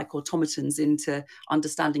children like automatons into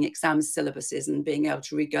understanding exam syllabuses and being able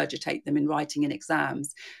to regurgitate them in writing in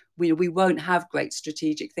exams. We won't have great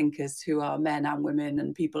strategic thinkers who are men and women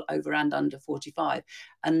and people over and under 45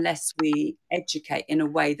 unless we educate in a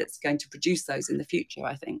way that's going to produce those in the future,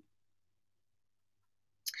 I think.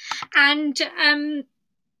 And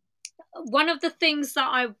one of the things that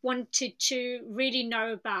I wanted to really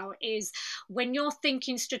know about is, when you're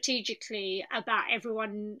thinking strategically about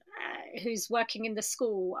everyone who's working in the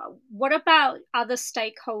school, what about other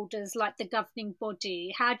stakeholders like the governing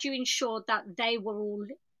body? How do you ensure that they were all,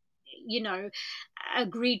 you know,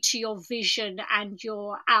 agreed to your vision and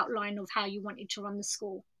your outline of how you wanted to run the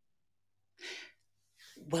school?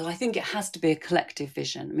 Well, I think it has to be a collective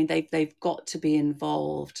vision. I mean, they've got to be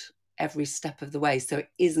involved. every step of the way. So it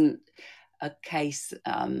isn't a case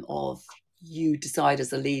of you decide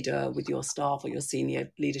as a leader with your staff or your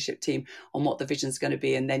senior leadership team on what the vision is going to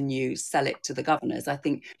be, and then you sell it to the governors. I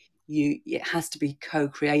think it has to be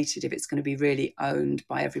co-created if it's going to be really owned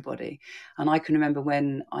by everybody. And I can remember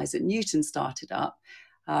when Isaac Newton started up,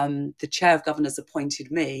 the chair of governors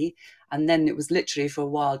appointed me, and then it was literally for a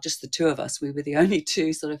while just the two of us. We were the only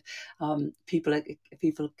two sort of people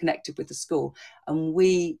connected with the school, and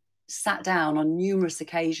we sat down on numerous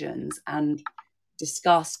occasions and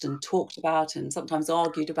discussed and talked about and sometimes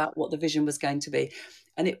argued about what the vision was going to be.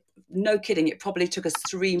 And no kidding, it probably took us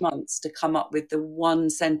 3 months to come up with the one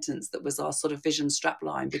sentence that was our sort of vision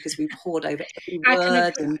strapline, because we poured over every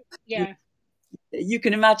word. And you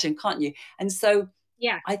can imagine, can't you? And so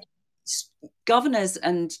governors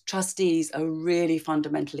and trustees are really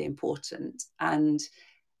fundamentally important, and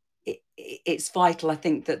it's vital, I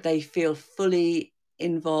think, that they feel fully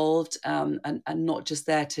involved, and not just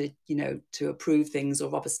there to approve things or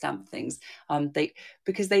rubber stamp things,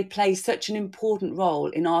 because they play such an important role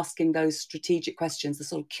in asking those strategic questions, the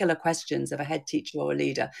sort of killer questions of a head teacher or a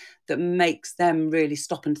leader, that makes them really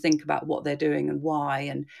stop and think about what they're doing and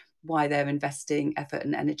why they're investing effort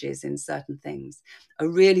and energies in certain things. A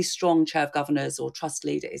really strong chair of governors or trust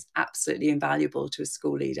leader is absolutely invaluable to a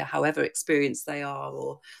school leader, however experienced they are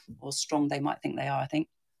or strong they might think they are, I think.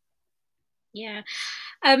 Yeah.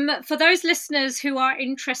 For those listeners who are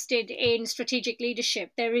interested in strategic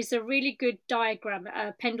leadership, there is a really good diagram,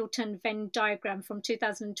 a Pendleton Venn diagram from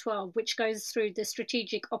 2012, which goes through the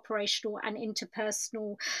strategic, operational and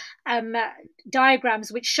interpersonal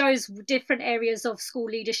diagrams, which shows different areas of school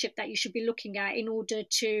leadership that you should be looking at in order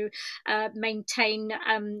to maintain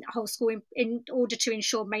whole school, in order to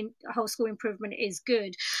ensure whole school improvement is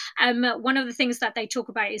good. One of the things that they talk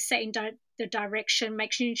about is setting the direction,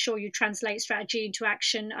 making sure you translate strategy into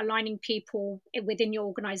action, aligning people within your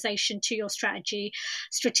organization to your strategy,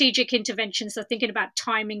 strategic interventions, so thinking about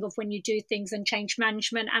timing of when you do things and change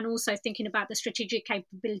management, and also thinking about the strategic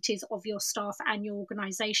capabilities of your staff and your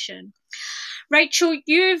organization. Rachel,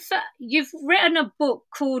 you've written a book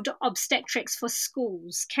called Obstetrics for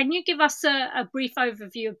Schools. Can you give us a brief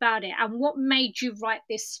overview about it, and what made you write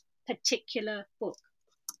this particular book?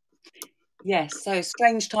 Yes, so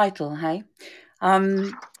strange title, hey?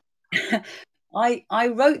 I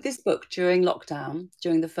wrote this book during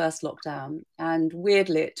the first lockdown, and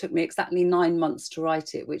weirdly it took me exactly 9 months to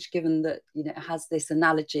write it, which, given that it has this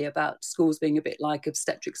analogy about schools being a bit like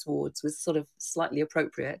obstetrics wards, was sort of slightly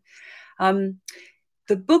appropriate. The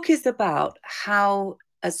book is about how,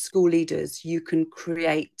 as school leaders, you can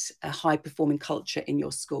create a high-performing culture in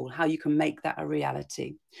your school, how you can make that a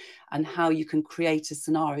reality, and how you can create a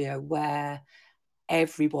scenario where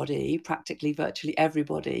everybody, practically virtually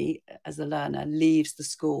everybody, as a learner, leaves the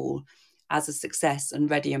school as a success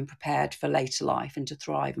and ready and prepared for later life, and to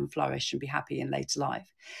thrive and flourish and be happy in later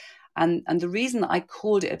life. And the reason that I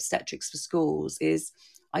called it Obstetrics for Schools is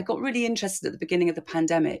I got really interested at the beginning of the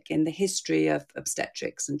pandemic in the history of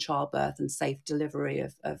obstetrics and childbirth and safe delivery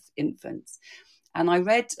of infants. And I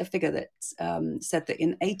read a figure that said that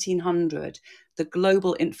in 1800, the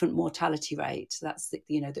global infant mortality rate, that's the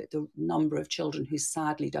number of children who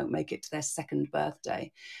sadly don't make it to their second birthday,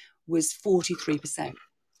 was 43%.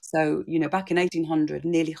 So, back in 1800,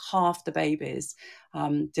 nearly half the babies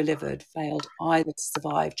delivered failed either to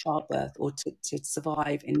survive childbirth or to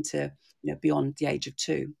survive into beyond the age of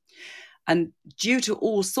 2. And due to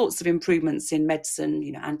all sorts of improvements in medicine,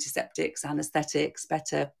 antiseptics, anesthetics,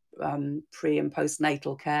 better pre and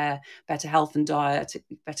postnatal care, better health and diet,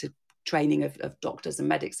 better training of doctors and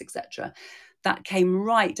medics, etc., that came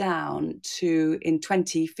right down to, in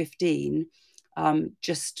 2015,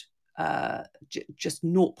 just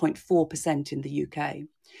 0.4% in the UK.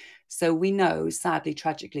 So we know, sadly,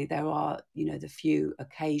 tragically, there are, the few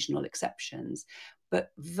occasional exceptions,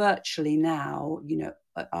 but virtually now,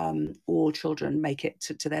 all children make it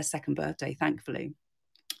to their second birthday, thankfully.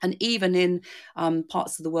 And even in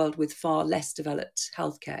parts of the world with far less developed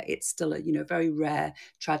healthcare, it's still a very rare,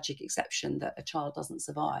 tragic exception that a child doesn't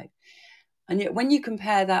survive. And yet, when you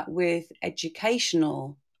compare that with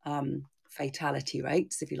educational fatality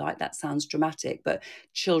rates, if you like, that sounds dramatic, but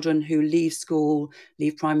children who leave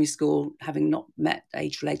primary school, having not met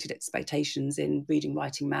age-related expectations in reading,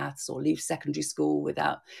 writing, maths, or leave secondary school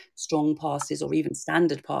without strong passes or even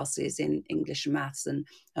standard passes in English and maths and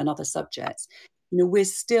other subjects, we're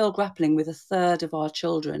still grappling with a third of our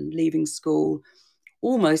children leaving school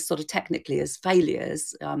almost sort of technically as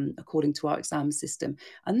failures, according to our exam system.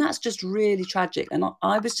 And that's just really tragic. And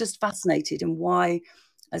I was just fascinated in why,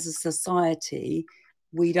 as a society,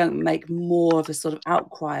 we don't make more of a sort of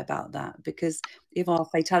outcry about that, because if our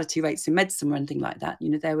fatality rates in medicine or anything like that,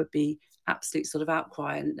 there would be absolute sort of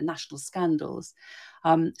outcry and national scandals.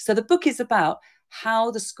 So the book is about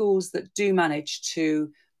how the schools that do manage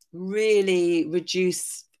to really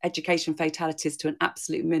reduce education fatalities to an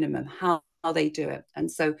absolute minimum, how they do it.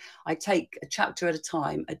 And so I take a chapter at a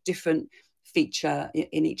time, a different feature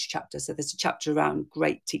in each chapter. So there's a chapter around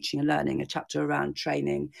great teaching and learning, a chapter around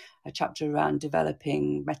training, a chapter around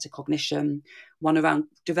developing metacognition, one around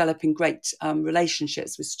developing great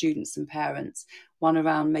relationships with students and parents, one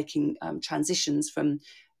around making transitions from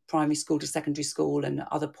primary school to secondary school and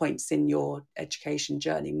other points in your education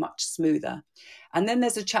journey much smoother. And then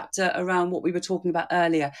there's a chapter around what we were talking about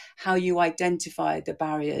earlier, how you identify the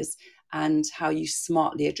barriers and how you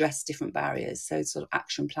smartly address different barriers. So sort of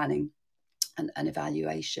action planning and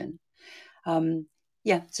evaluation.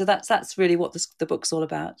 So that's really what the book's all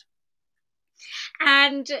about.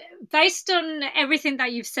 And based on everything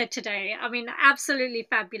that you've said today, I mean, absolutely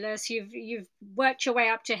fabulous. You've worked your way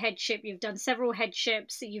up to headship. You've done several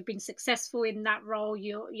headships. You've been successful in that role.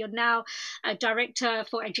 You're now a director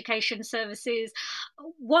for education services.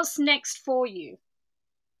 What's next for you?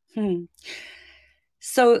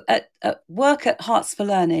 So at work at Hearts for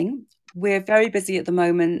Learning, we're very busy at the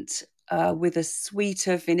moment with a suite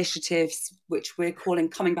of initiatives which we're calling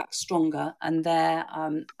Coming Back Stronger, and their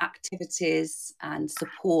activities and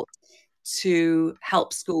support to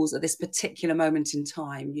help schools at this particular moment in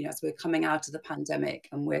time, as we're coming out of the pandemic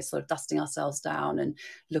and we're sort of dusting ourselves down and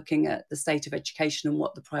looking at the state of education and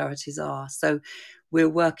what the priorities are. So we're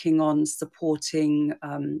working on supporting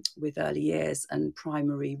with early years and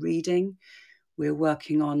primary reading. We're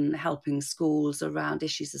working on helping schools around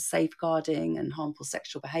issues of safeguarding and harmful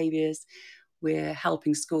sexual behaviours. We're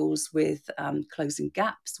helping schools with closing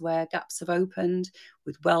gaps where gaps have opened,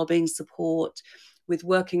 with wellbeing support, with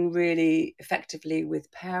working really effectively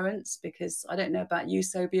with parents, because I don't know about you,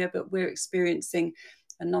 Sobia, but we're experiencing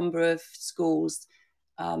a number of schools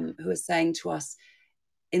who are saying to us,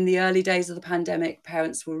 in the early days of the pandemic,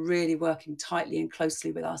 parents were really working tightly and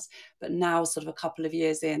closely with us. But now, sort of a couple of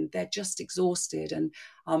years in, they're just exhausted. And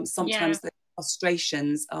sometimes the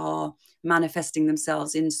frustrations are manifesting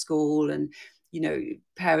themselves in school, and,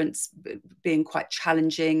 parents being quite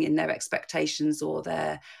challenging in their expectations or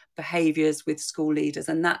their behaviours with school leaders.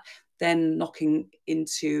 And that then knocking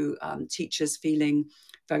into teachers feeling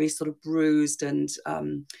very sort of bruised and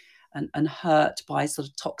hurt by sort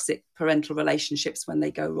of toxic parental relationships when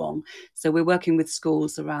they go wrong. So we're working with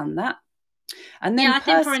schools around that. And then I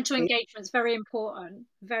think parental engagement is very important.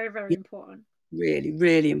 Very, very important. Really,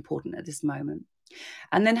 really important at this moment.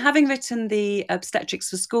 And then, having written the Obstetrics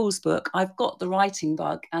for Schools book, I've got the writing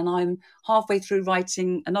bug, and I'm halfway through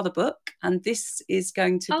writing another book. And this is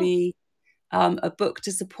going to be a book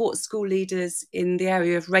to support school leaders in the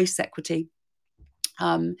area of race equity.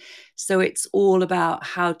 So it's all about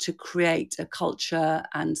how to create a culture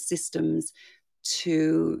and systems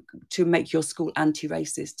to make your school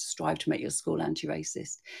anti-racist, to strive to make your school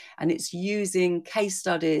anti-racist. And it's using case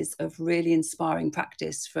studies of really inspiring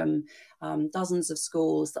practice from dozens of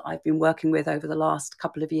schools that I've been working with over the last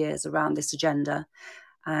couple of years around this agenda.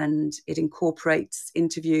 And it incorporates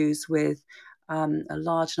interviews with a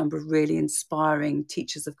large number of really inspiring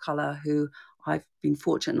teachers of colour who I've been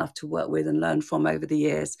fortunate enough to work with and learn from over the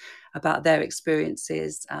years about their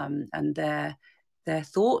experiences and their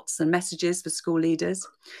thoughts and messages for school leaders.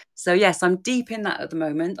 So yes, I'm deep in that at the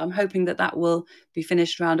moment. I'm hoping that will be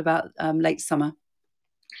finished around about late summer.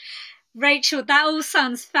 Rachel, that all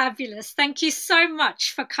sounds fabulous. Thank you so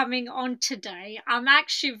much for coming on today. I'm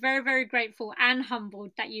actually very, very grateful and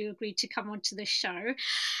humbled that you agreed to come onto the show.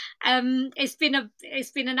 It's been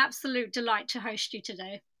an absolute delight to host you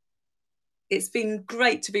today. It's been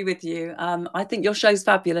great to be with you. I think your show's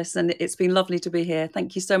fabulous, and it's been lovely to be here.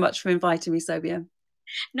 Thank you so much for inviting me, Sobia.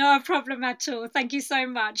 No problem at all. Thank you so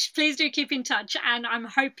much. Please do keep in touch, and I'm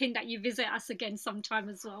hoping that you visit us again sometime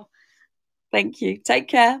as well. Thank you. Take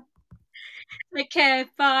care. Take care.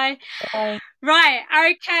 Bye. Bye. Right.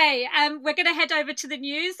 Okay. We're going to head over to the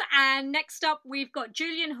news. And next up, we've got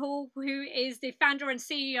Julian Hall, who is the founder and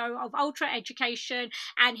CEO of Ultra Education,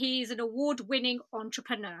 and he's an award-winning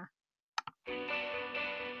entrepreneur.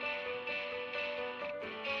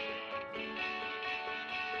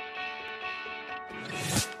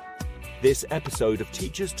 This episode of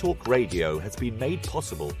Teachers Talk Radio has been made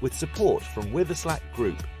possible with support from Witherslack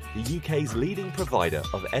Group, the UK's leading provider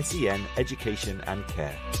of SEN education and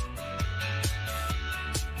care.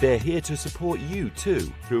 They're here to support you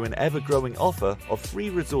too through an ever-growing offer of free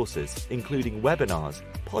resources, including webinars,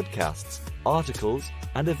 podcasts, articles,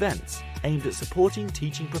 and events aimed at supporting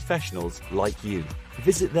teaching professionals like you.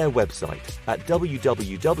 Visit their website at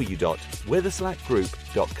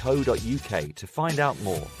www.witherslackgroup.co.uk to find out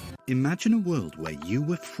more. Imagine a world where you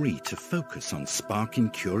were free to focus on sparking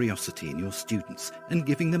curiosity in your students and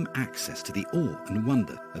giving them access to the awe and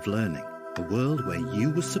wonder of learning. A world where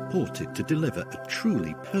you were supported to deliver a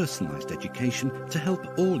truly personalised education to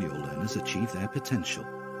help all your learners achieve their potential.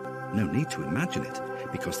 No need to imagine it,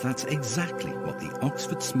 because that's exactly what the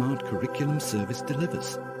Oxford Smart Curriculum Service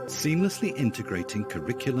delivers. Seamlessly integrating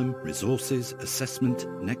curriculum, resources, assessment,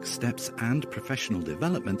 next steps and professional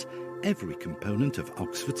development, every component of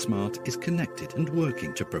Oxford Smart is connected and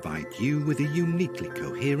working to provide you with a uniquely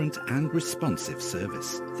coherent and responsive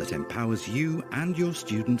service that empowers you and your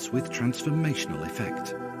students with transformational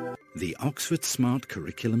effect. The Oxford Smart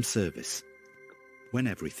Curriculum Service. When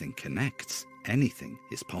everything connects, anything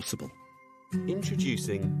is possible.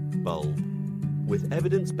 Introducing Bulb. With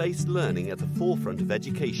evidence-based learning at the forefront of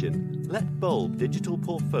education, let Bulb digital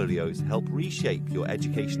portfolios help reshape your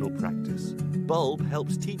educational practice. Bulb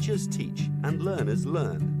helps teachers teach and learners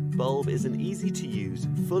learn. Bulb is an easy-to-use,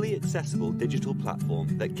 fully accessible digital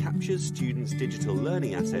platform that captures students' digital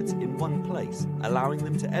learning assets in one place, allowing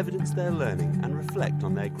them to evidence their learning and reflect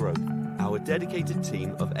on their growth. Our dedicated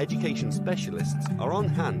team of education specialists are on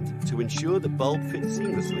hand to ensure that Bulb fits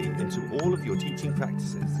seamlessly into all of your teaching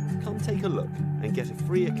practices. Come take a look and get a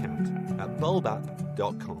free account at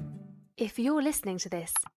bulbapp.com. If you're listening to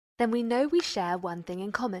this, then we know we share one thing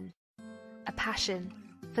in common: a passion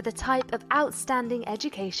for the type of outstanding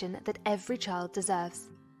education that every child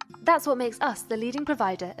deserves. That's what makes us the leading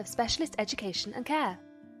provider of specialist education and care.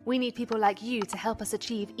 We need people like you to help us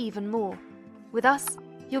achieve even more. With us,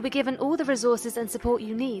 you'll be given all the resources and support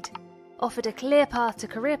you need, offered a clear path to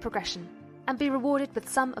career progression, and be rewarded with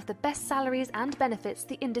some of the best salaries and benefits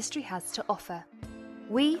the industry has to offer.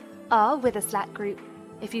 We are Witherslack Group.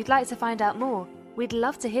 If you'd like to find out more, we'd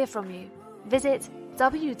love to hear from you. Visit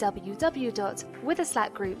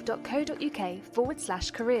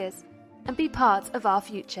www.witherslackgroup.co.uk/careers and be part of our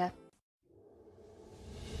future.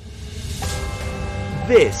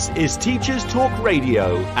 This is Teachers Talk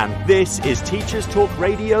Radio, and this is Teachers Talk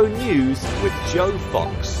Radio News with Joe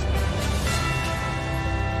Fox.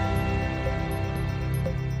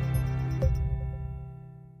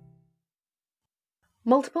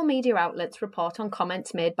 Multiple media outlets report on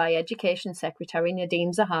comments made by Education Secretary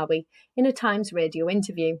Nadhim Zahawi in a Times Radio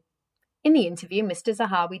interview. In the interview, Mr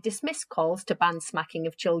Zahawi dismissed calls to ban smacking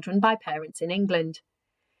of children by parents in England.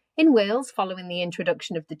 In Wales, following the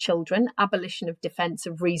introduction of the Children, Abolition of Defence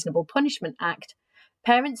of Reasonable Punishment Act,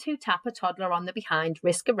 parents who tap a toddler on the behind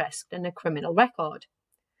risk arrest and a criminal record.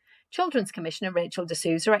 Children's Commissioner Rachel de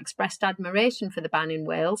Souza expressed admiration for the ban in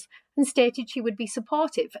Wales and stated she would be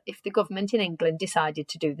supportive if the government in England decided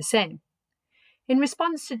to do the same. In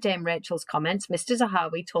response to Dame Rachel's comments, Mr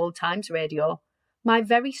Zahawi told Times Radio, "My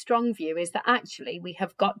very strong view is that actually we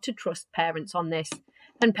have got to trust parents on this,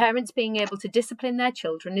 and parents being able to discipline their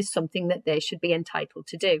children is something that they should be entitled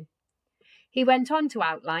to do." He went on to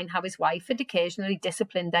outline how his wife had occasionally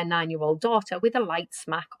disciplined their 9-year-old daughter with a light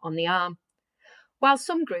smack on the arm. While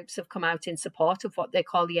some groups have come out in support of what they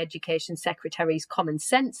call the Education Secretary's common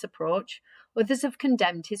sense approach, others have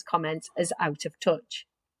condemned his comments as out of touch.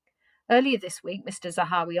 Earlier this week, Mr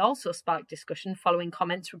Zahawi also sparked discussion following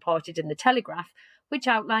comments reported in The Telegraph, which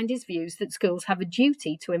outlined his views that schools have a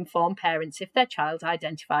duty to inform parents if their child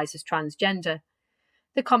identifies as transgender.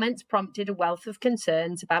 The comments prompted a wealth of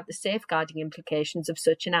concerns about the safeguarding implications of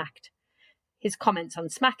such an act. His comments on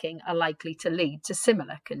smacking are likely to lead to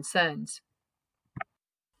similar concerns.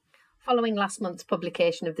 Following last month's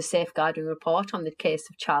publication of the Safeguarding Report on the case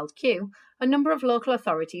of Child Q, a number of local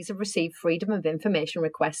authorities have received Freedom of Information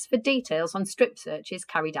requests for details on strip searches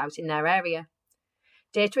carried out in their area.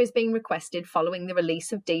 Data is being requested following the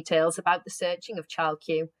release of details about the searching of Child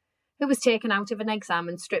Q, who was taken out of an exam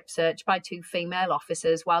and strip search by 2 female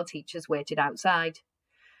officers while teachers waited outside.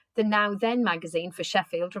 The Now Then magazine for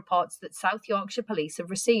Sheffield reports that South Yorkshire Police have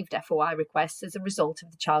received FOI requests as a result of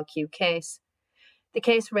the Child Q case. The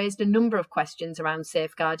case raised a number of questions around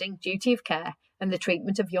safeguarding, duty of care, and the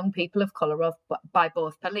treatment of young people of colour by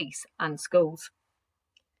both police and schools.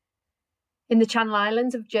 In the Channel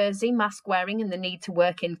Islands of Jersey, mask wearing and the need to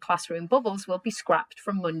work in classroom bubbles will be scrapped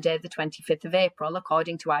from Monday, the 25th of April,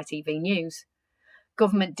 according to ITV News.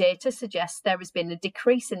 Government data suggests there has been a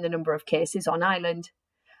decrease in the number of cases on island.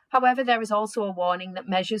 However, there is also a warning that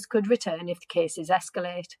measures could return if the cases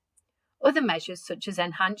escalate. Other measures, such as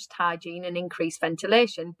enhanced hygiene and increased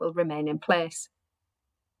ventilation, will remain in place.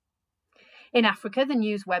 In Africa, the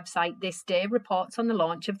news website This Day reports on the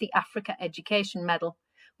launch of the Africa Education Medal,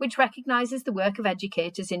 which recognises the work of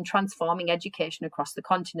educators in transforming education across the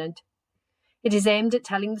continent. It is aimed at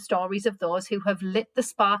telling the stories of those who have lit the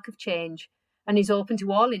spark of change and is open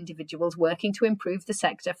to all individuals working to improve the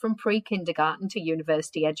sector from pre-kindergarten to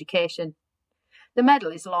university education. The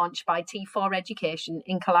medal is launched by T4 Education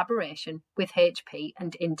in collaboration with HP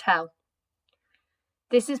and Intel.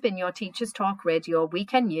 This has been your Teachers Talk Radio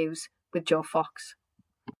Weekend News with Joe Fox.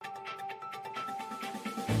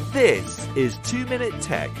 This is 2 Minute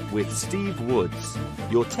Tech with Steve Woods,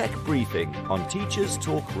 your tech briefing on Teachers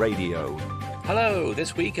Talk Radio. Hello,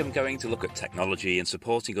 this week I'm going to look at technology and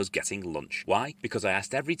supporting us getting lunch. Why? Because I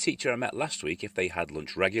asked every teacher I met last week if they had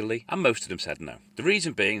lunch regularly, and most of them said no. The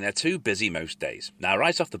reason being they're too busy most days. Now,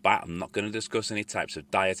 right off the bat, I'm not going to discuss any types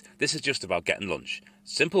of diet. This is just about getting lunch.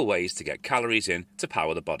 Simple ways to get calories in to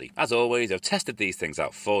power the body. As always, I've tested these things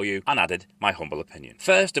out for you and added my humble opinion.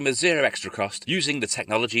 First, and with zero extra cost, using the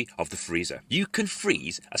technology of the freezer. You can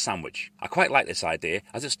freeze a sandwich. I quite like this idea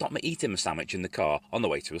as it stopped me eating my sandwich in the car on the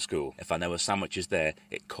way to a school. If I know a sandwich is there,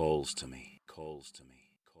 it calls to me.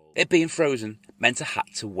 It being frozen meant I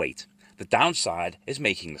had to wait. The downside is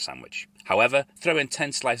making the sandwich. However, throwing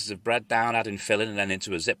 10 slices of bread down, adding filling and then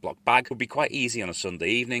into a Ziploc bag would be quite easy on a Sunday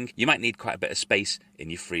evening. You might need quite a bit of space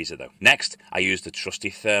in your freezer though. Next, I used the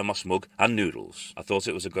trusty thermos mug and noodles. I thought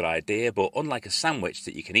it was a good idea, but unlike a sandwich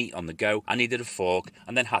that you can eat on the go, I needed a fork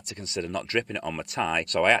and then had to consider not dripping it on my tie,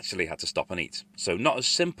 so I actually had to stop and eat. So not as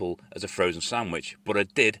simple as a frozen sandwich, but I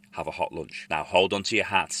did have a hot lunch. Now hold on to your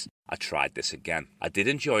hats. I tried this again. I did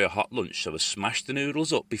enjoy a hot lunch, so I smashed the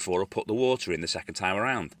noodles up before I put the water in the second time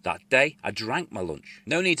around. That day, I drank my lunch.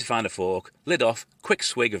 No need to find a fork, lid off, quick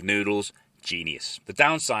swig of noodles. Genius. The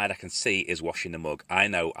downside I can see is washing the mug. I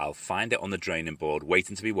know I'll find it on the draining board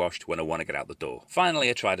waiting to be washed when I want to get out the door. Finally,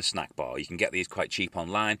 I tried a snack bar. You can get these quite cheap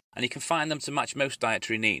online and you can find them to match most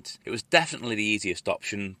dietary needs. It was definitely the easiest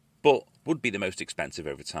option, but would be the most expensive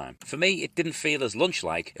over time. For me, it didn't feel as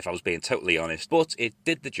lunch-like, if I was being totally honest, but it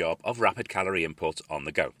did the job of rapid calorie input on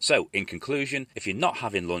the go. So, in conclusion, if you're not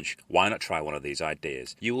having lunch, why not try one of these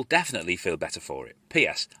ideas? You will definitely feel better for it.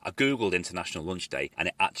 P.S. I googled International Lunch Day and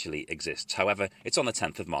it actually exists. However, it's on the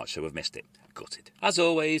 10th of March, so I've missed it. Gutted. As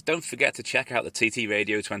always, don't forget to check out the TT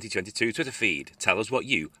Radio 2022 Twitter feed. Tell us what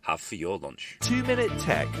you have for your lunch. 2 Minute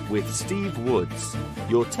Tech with Steve Woods,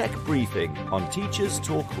 your tech briefing on Teachers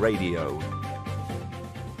Talk Radio.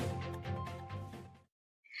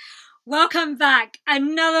 Welcome back.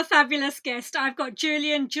 Another fabulous guest. I've got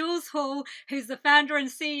Jules Hall, who's the founder and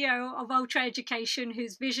CEO of Ultra Education,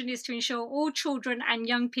 whose vision is to ensure all children and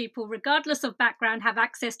young people, regardless of background, have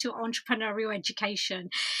access to entrepreneurial education.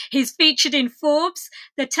 He's featured in Forbes,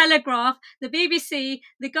 The Telegraph, the BBC,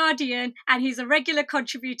 The Guardian, and he's a regular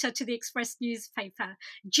contributor to the Express newspaper.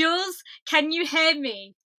 Jules, can you hear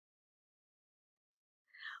me?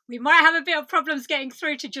 We might have a bit of problems getting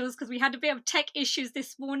through to Jules because we had a bit of tech issues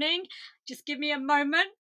this morning. Just give me a moment.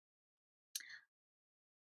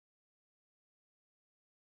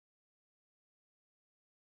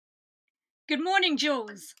 Good morning,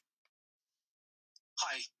 Jules.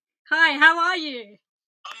 Hi. Hi, how are you?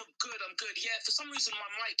 I'm good. Yeah, for some reason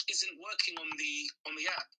my mic isn't working on the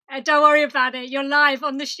app. Don't worry about it. You're live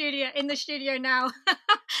in the studio now.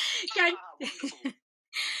 Wonderful.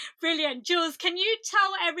 Brilliant. Jules, can you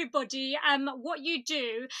tell everybody what you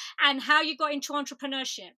do and how you got into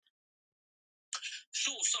entrepreneurship?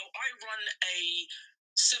 Sure. So I run a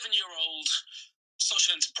 7-year-old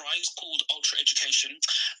social enterprise called Ultra Education,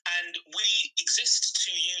 and we exist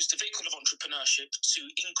to use the vehicle of entrepreneurship to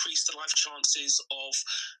increase the life chances of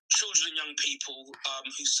children and young people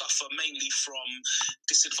who suffer mainly from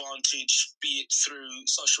disadvantage, be it through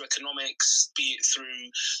socioeconomics, be it through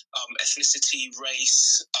ethnicity,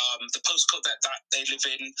 race, the postcode that they live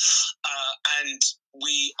in, and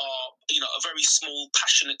we are, a very small,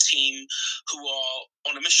 passionate team who are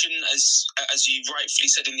on a mission, as you rightfully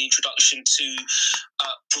said in the introduction, to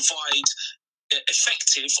provide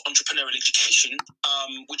effective entrepreneurial education,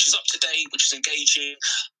 which is up to date, which is engaging,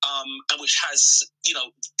 and which has,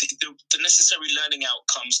 the necessary learning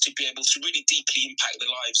outcomes to be able to really deeply impact the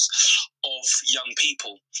lives of young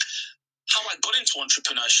people. How I got into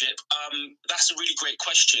entrepreneurship, that's a really great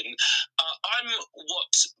question. I'm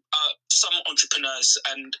what some entrepreneurs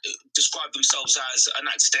describe themselves as an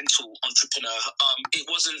accidental entrepreneur. It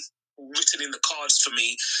wasn't written in the cards for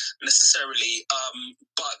me necessarily,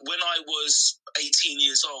 but when I was 18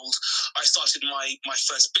 years old, I started my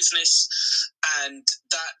first business, and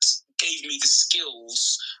that gave me the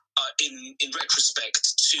skills in retrospect,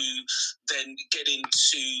 to then get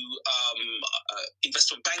into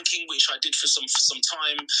investment banking, which I did for some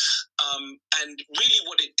time. And really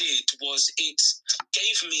what it did was it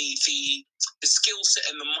gave me the skill set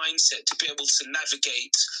and the mindset to be able to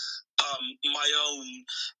navigate my own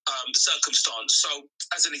circumstance. So,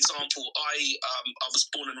 as an example, I was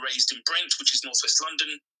born and raised in Brent, which is northwest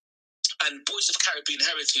London, and Boys of Caribbean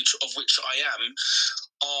Heritage, of which I am,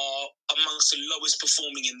 are amongst the lowest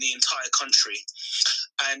performing in the entire country.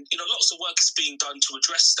 And, lots of work is being done to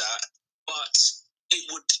address that, but it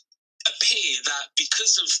would appear that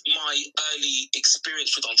because of my early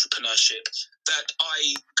experience with entrepreneurship, that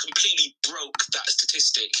I completely broke that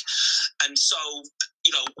statistic. And so,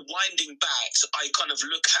 winding back, I kind of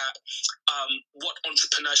look at what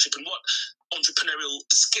entrepreneurship and what entrepreneurial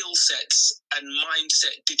skill sets and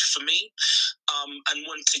mindset did for me, and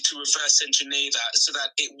wanted to reverse engineer that so that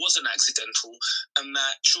it wasn't accidental and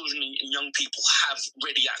that children and young people have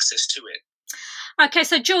ready access to it. Okay,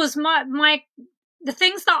 so Jules, the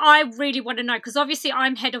things that I really want to know, because obviously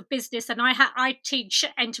I'm head of business and I teach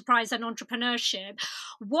enterprise and entrepreneurship.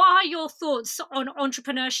 What are your thoughts on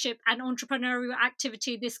entrepreneurship and entrepreneurial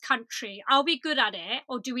activity in this country? Are we good at it,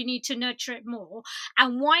 or do we need to nurture it more?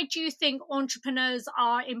 And why do you think entrepreneurs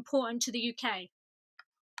are important to the UK?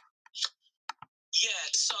 Yeah,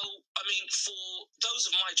 so, I mean, for those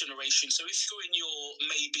of my generation, so if you're in your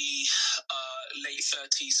maybe late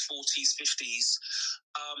 30s, 40s, 50s,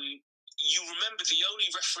 you remember the only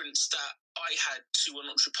reference that I had to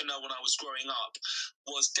an entrepreneur when I was growing up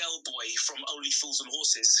was Del Boy from Only Fools and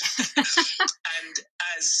Horses. And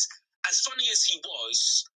as funny as he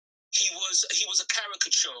was a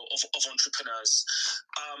caricature of entrepreneurs.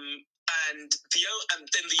 And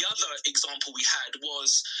then the other example we had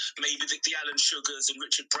was maybe the Alan Sugars and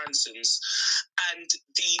Richard Bransons. And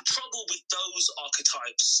the trouble with those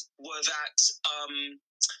archetypes were that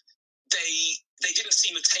they didn't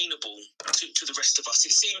seem attainable to the rest of us.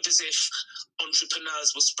 It seemed as if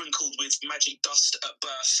entrepreneurs were sprinkled with magic dust at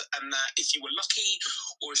birth, and that if you were lucky,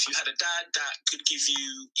 or if you had a dad that could give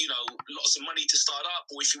you, lots of money to start up,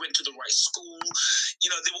 or if you went to the right school,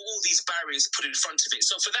 there were all these barriers put in front of it.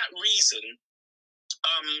 So for that reason,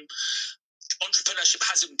 entrepreneurship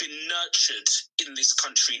hasn't been nurtured in this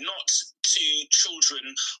country, not to children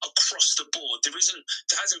across the board. There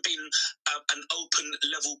hasn't been an open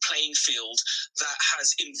level playing field that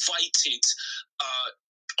has invited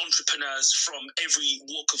entrepreneurs from every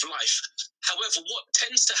walk of life. However, what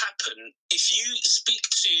tends to happen, if you speak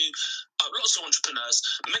to lots of entrepreneurs,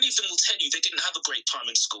 many of them will tell you they didn't have a great time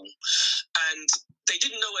in school. And they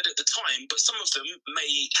didn't know it at the time, but some of them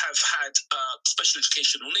may have had special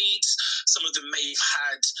educational needs. Some of them may have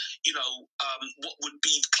had, what would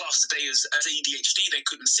be classed today as ADHD. They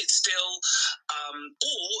couldn't sit still,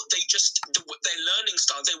 or they just their learning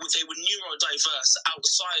style. They were neurodiverse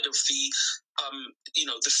outside of the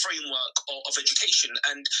framework of education.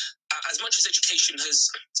 And as much as education has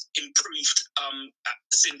improved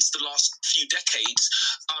since the last few decades,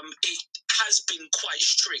 it has been quite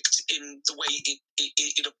strict in the way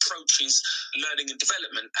it approaches learning and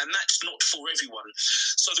development, and that's not for everyone.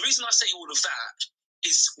 So the reason I say all of that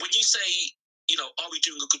is when you say, are we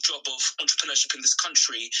doing a good job of entrepreneurship in this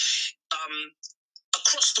country?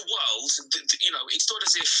 Across the world, it's not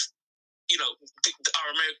as if our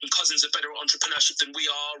American cousins are better at entrepreneurship than we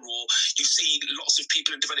are, or you see lots of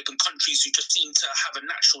people in developing countries who just seem to have a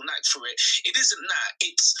natural knack for it. It isn't that.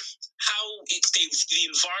 It's the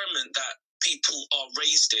environment that people are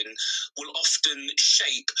raised in will often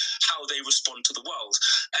shape how they respond to the world.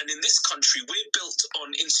 And in this country, we're built on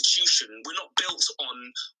institution. We're not built on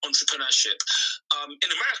entrepreneurship. In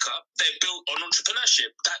America, they're built on entrepreneurship.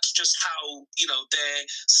 That's just how, their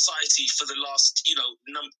society for the last,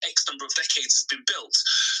 X number of decades has been built.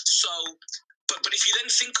 So, but if you then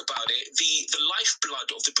think about it, the lifeblood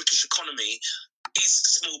of the British economy is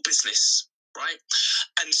small business, right?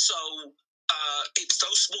 And so it's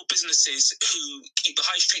those small businesses who keep the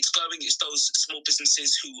high streets going. It's those small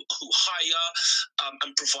businesses who hire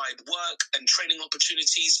and provide work and training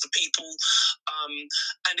opportunities for people.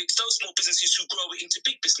 And it's those small businesses who grow it into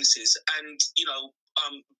big businesses and,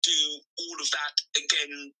 do all of that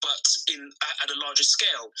again, but at a larger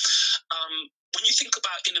scale. When you think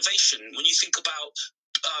about innovation, when you think about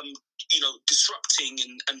disrupting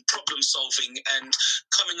and problem solving and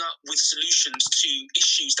coming up with solutions to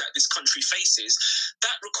issues that this country faces,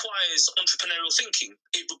 that requires entrepreneurial thinking.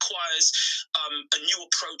 It requires a new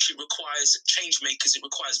approach. It requires change makers. It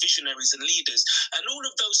requires visionaries and leaders. And all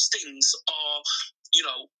of those things are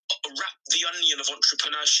wrap the onion of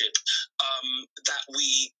entrepreneurship that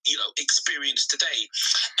we, experience today.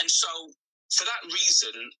 And so for that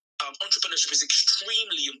reason, entrepreneurship is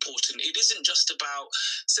extremely important. It isn't just about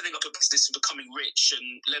setting up a business and becoming rich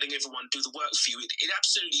and letting everyone do the work for you. It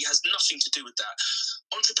absolutely has nothing to do with that.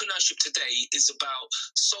 Entrepreneurship today is about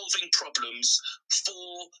solving problems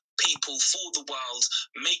for people, for the world,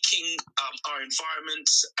 making our environment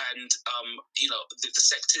and the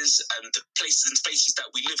sectors and the places and spaces that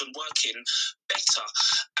we live and work in better,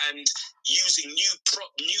 and using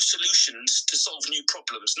new solutions to solve new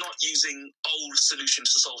problems, not using old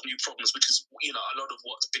solutions to solve new problems, which is a lot of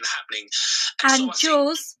what's been happening. And so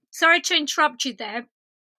Jules, sorry to interrupt you there.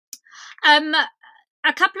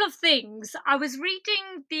 A couple of things. I was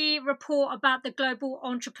reading the report about the Global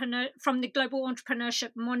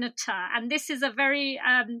Entrepreneurship Monitor, and this is a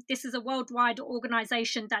worldwide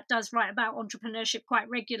organization that does write about entrepreneurship quite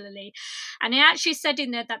regularly. And it actually said in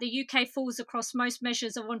there that the UK falls across most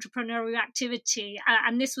measures of entrepreneurial activity,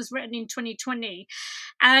 and this was written in 2020.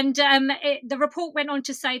 And the report went on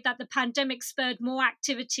to say that the pandemic spurred more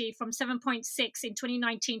activity, from 7.6 in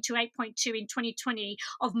 2019 to 8.2 in 2020,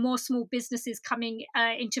 of more small businesses coming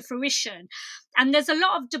into fruition. And there's a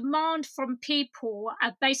lot of demand from people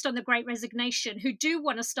based on the Great Resignation who do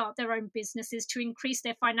want to start their own businesses to increase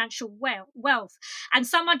their financial wealth. And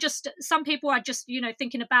some people are just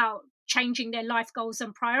thinking about changing their life goals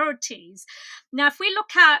and priorities. Now, if we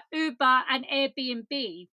look at Uber and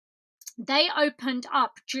Airbnb, they opened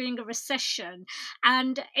up during a recession,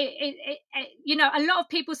 and a lot of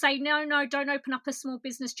people say no, don't open up a small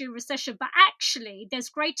business during recession, but actually there's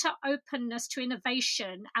greater openness to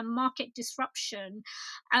innovation and market disruption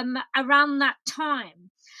around that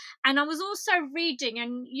time. And I was also reading,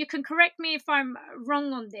 and you can correct me if I'm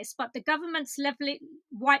wrong on this, but the government's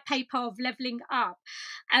white paper of levelling up,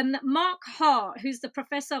 Mark Hart, who's the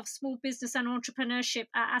professor of small business and entrepreneurship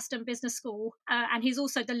at Aston Business School, and he's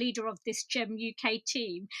also the leader of this GEM UK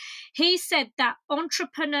team, he said that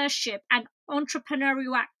entrepreneurship and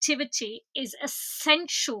entrepreneurial activity is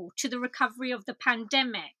essential to the recovery of the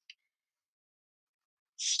pandemic.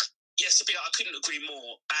 Yes, I couldn't agree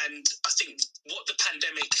more. And I think what the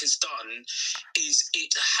pandemic has done is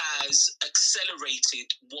it has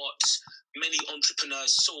accelerated what many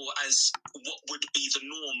entrepreneurs saw as what would be the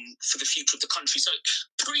norm for the future of the country. So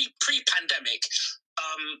pre-pandemic,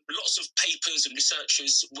 lots of papers and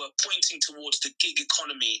researchers were pointing towards the gig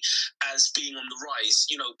economy as being on the rise.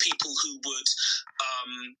 People who would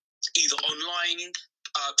either online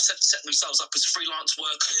set themselves up as freelance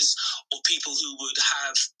workers, or people who would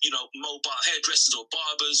have, mobile hairdressers or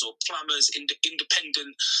barbers or plumbers,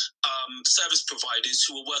 independent service providers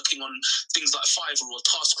who are working on things like Fiverr or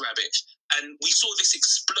TaskRabbit. And we saw this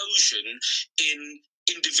explosion in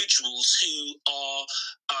individuals who are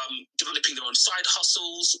developing their own side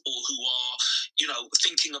hustles, or who are,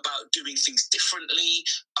 thinking about doing things differently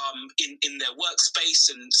in their workspace,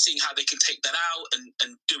 and seeing how they can take that out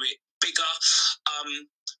and do it bigger.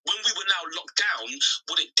 When we were now locked down,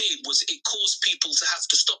 what it did was it caused people to have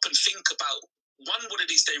to stop and think about, one, what it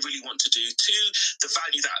is they really want to do, two, the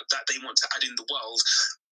value that they want to add in the world,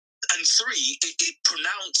 and three, it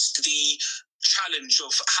pronounced the challenge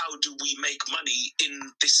of how do we make money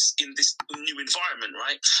in this new environment,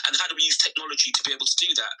 right? And how do we use technology to be able to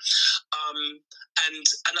do that?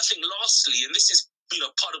 And I think lastly, and this is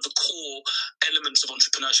part of the core elements of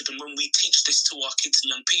entrepreneurship, and when we teach this to our kids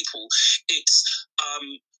and young people, it's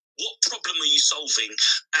what problem are you solving?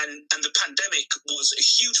 And the pandemic was a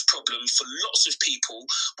huge problem for lots of people,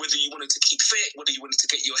 whether you wanted to keep fit, whether you wanted to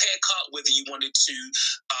get your hair cut, whether you wanted to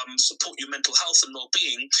support your mental health and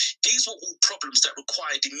well-being. These were all problems that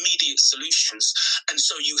required immediate solutions. And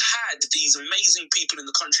so you had these amazing people in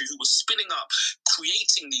the country who were spinning up,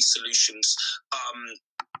 creating these solutions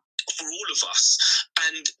for all of us.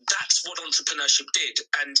 And that's what entrepreneurship did.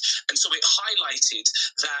 And so it highlighted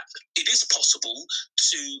that it is possible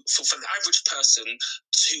for the average person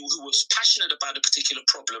who was passionate about a particular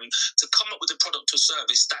problem to come up with a product or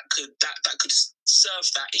service that could serve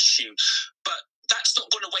that issue. But that's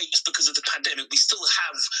not gone away just because of the pandemic. We still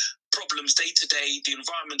have problems day to day. The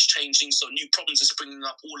environment's changing, so new problems are springing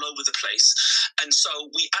up all over the place. And so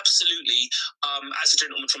we absolutely, as a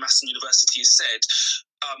gentleman from Aston University has said,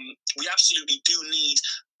 we absolutely do need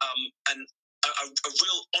a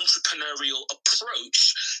real entrepreneurial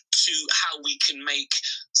approach to how we can make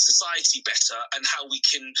society better and how we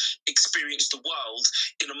can experience the world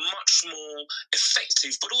in a much more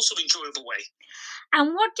effective but also enjoyable way.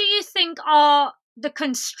 And what do you think are the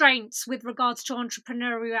constraints with regards to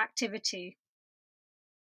entrepreneurial activity?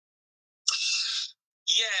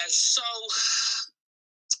 Yeah, so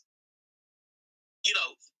you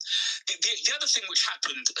know, the other thing which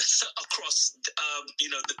happened across,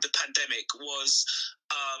 the pandemic was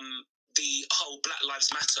the whole Black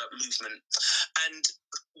Lives Matter movement. And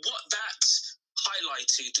what that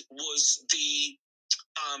highlighted was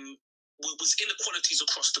was inequalities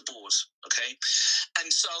across the board, okay?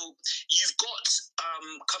 And so you've got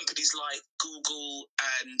companies like Google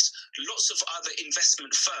and lots of other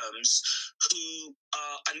investment firms who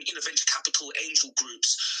and venture capital angel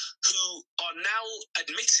groups who are now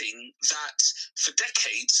admitting that for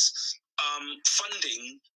decades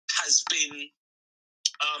funding has been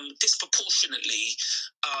disproportionately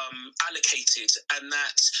allocated, and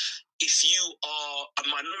that if you are a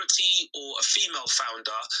minority or a female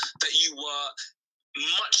founder, that you were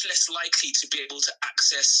much less likely to be able to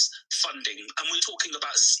access funding. And we're talking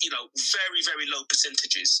about, very, very low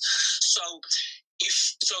percentages. So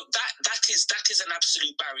that is an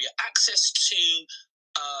absolute barrier. Access to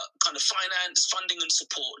kind of finance, funding and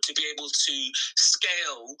support to be able to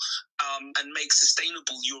scale and make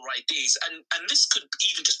sustainable your ideas. And this could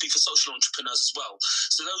even just be for social entrepreneurs as well.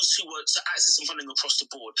 So those who want to access some funding across the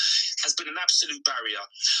board has been an absolute barrier.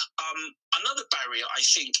 Another barrier, I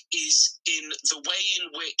think, is in the way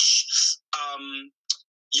in which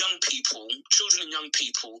children and young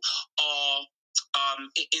people are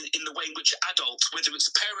in the way in which adults, whether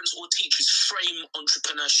it's parents or teachers, frame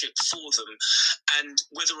entrepreneurship for them, and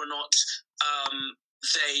whether or not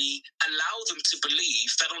they allow them to believe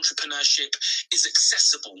that entrepreneurship is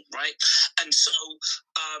accessible, right? And so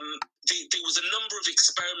there was a number of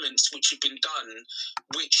experiments which have been done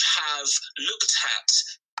which have looked at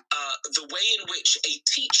the way in which a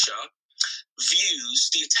teacher views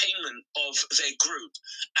the attainment of their group,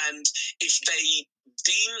 and if they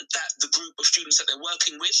deem that the group of students that they're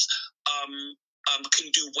working with can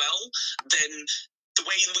do well, then the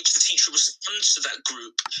way in which the teacher responds to that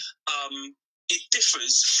group it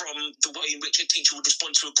differs from the way in which a teacher would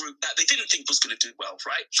respond to a group that they didn't think was going to do well,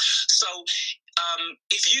 right? So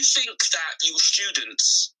if you think that your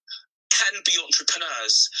students can be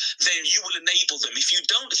entrepreneurs, then you will enable them. If you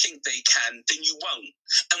don't think they can, then you won't.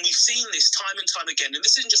 And we've seen this time and time again, and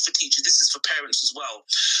this isn't just for teachers, this is for parents as well.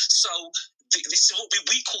 So this is what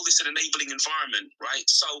we call this an enabling environment, right?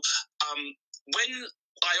 So when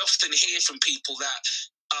I often hear from people that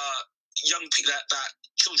young people, that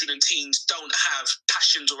children and teens don't have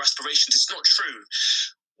passions or aspirations, it's not true.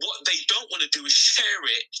 What they don't want to do is share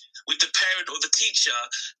it with the parent or the teacher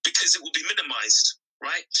because it will be minimized,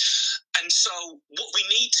 right? And so what we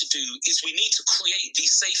need to do is we need to create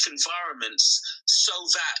these safe environments so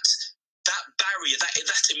that barrier, that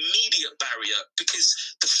immediate barrier, because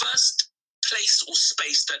the first place or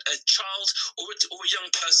space that a child or a young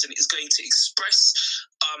person is going to express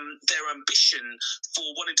their ambition for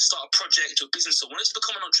wanting to start a project or business or wanting to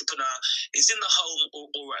become an entrepreneur is in the home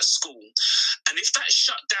or at school. And if that is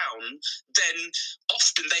shut down, then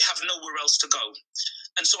often they have nowhere else to go.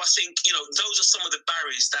 And so I think, those are some of the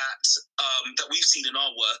barriers that we've seen in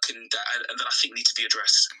our work and that I think need to be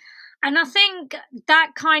addressed. And I think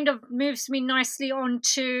that kind of moves me nicely on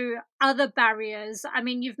to other barriers. I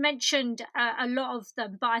mean, you've mentioned a lot of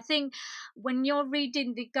them, but I think when you're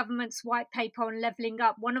reading the government's white paper on levelling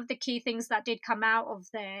up, one of the key things that did come out of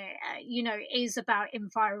there, is about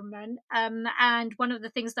environment. And one of the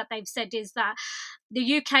things that they've said is that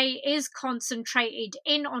the UK is concentrated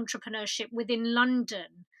in entrepreneurship within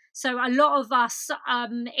London. So a lot of us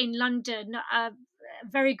in London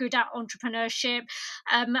very good at entrepreneurship,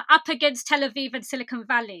 up against Tel Aviv and Silicon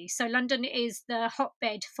Valley. So London is the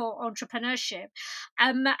hotbed for entrepreneurship.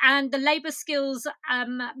 And the labour skills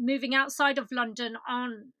moving outside of London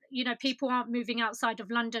people aren't moving outside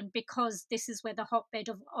of London because this is where the hotbed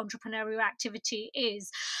of entrepreneurial activity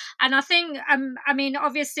is. And I think,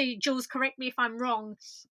 obviously, Jules, correct me if I'm wrong,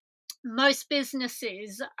 most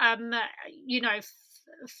businesses,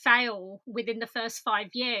 fail within the first 5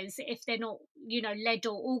 years if they're not led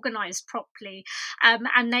or organized properly,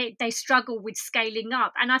 and they struggle with scaling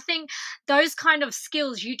up. And I think those kind of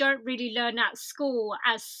skills you don't really learn at school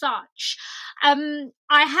as such.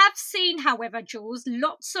 I have seen, however, Jules,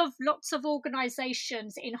 lots of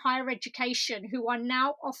organizations in higher education who are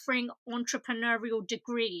now offering entrepreneurial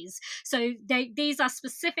degrees. So these are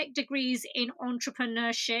specific degrees in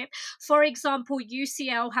entrepreneurship. For example,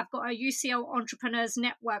 UCL have got a UCL Entrepreneurs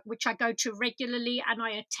Network, which I go to regularly and I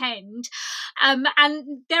attend. And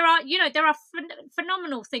there are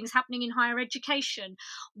phenomenal things happening in higher education.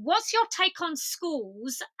 What's your take on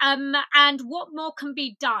schools, and what more can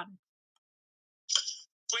be done?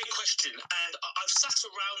 Great question, and I've sat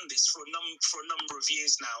around this for a number of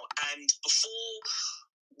years now. And before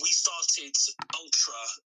we started Ultra,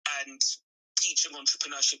 and teaching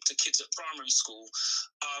entrepreneurship to kids at primary school,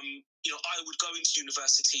 I would go into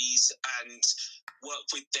universities and work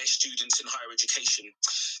with their students in higher education.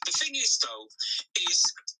 The thing is, though, is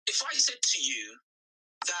if I said to you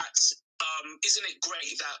that isn't it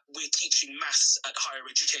great that we're teaching maths at higher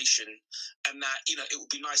education, and that it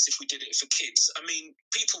would be nice if we did it for kids? I mean,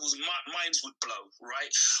 people's minds would blow,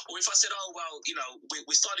 right? Or if I said, oh well,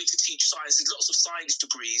 we're starting to teach science, there's lots of science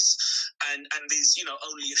degrees, and there's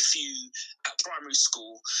only a few at primary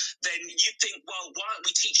school, then you'd think, well, why aren't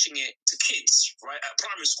we teaching it to kids, right, at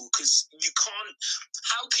primary school? Because you can't.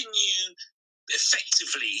 How can you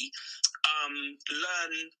effectively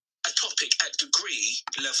learn a topic at degree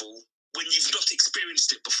level when you've not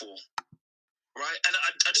experienced it before, right? And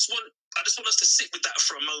I just want us to sit with that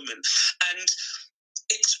for a moment. And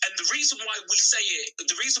the reason why we say it,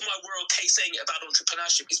 the reason why we're okay saying it about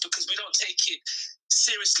entrepreneurship is because we don't take it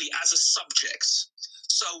seriously as a subject.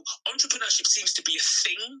 So entrepreneurship seems to be a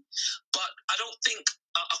thing, but I don't think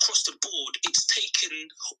across the board it's taken,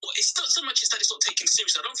 or it's not so much as that it's not taken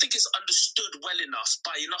seriously. I don't think it's understood well enough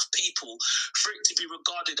by enough people for it to be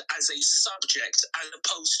regarded as a subject as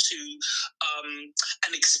opposed to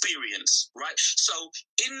an experience, right? So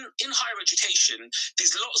in higher education,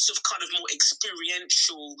 there's lots of kind of more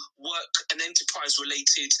experiential work and enterprise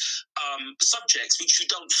related subjects which you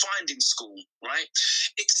don't find in school, right?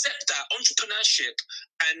 Except that entrepreneurship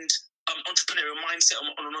and entrepreneurial mindset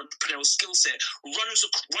on an entrepreneurial skill set runs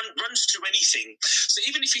through anything. So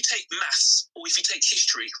even if you take maths or if you take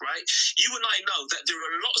history, right, you and I know that there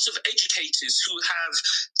are lots of educators who have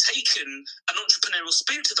taken an entrepreneurial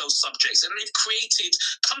spin to those subjects, and they've created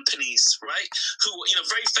companies, right, who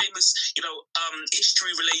very famous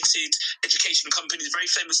history related education companies,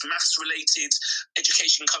 very famous maths related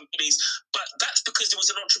education companies, but that's because there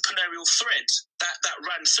was an entrepreneurial thread that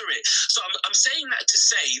ran through it. So I'm saying that to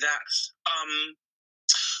say that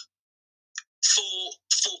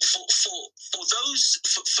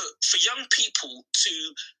for young people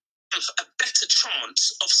to have a better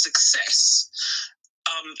chance of success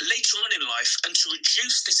later on in life and to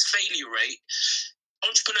reduce this failure rate,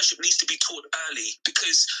 entrepreneurship needs to be taught early.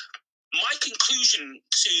 Because my conclusion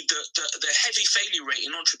to the heavy failure rate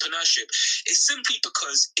in entrepreneurship is simply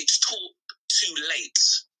because it's taught too late.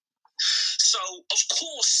 So, of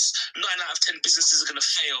course, 9 out of 10 businesses are going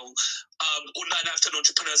to fail, or 9 out of 10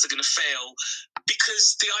 entrepreneurs are going to fail,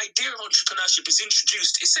 because the idea of entrepreneurship is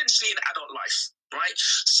introduced essentially in adult life, right?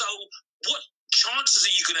 So, what chances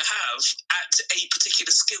are you going to have at a particular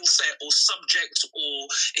skill set or subject or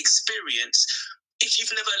experience if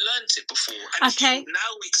you've never learned it before? And if you're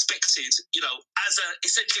now expected,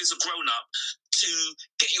 essentially as a grown-up, to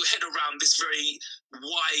get your head around this very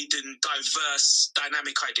wide and diverse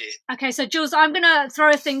dynamic idea. Okay, so Jules, I'm going to throw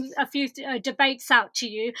a few debates out to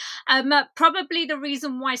you. Probably the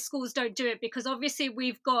reason why schools don't do it, because obviously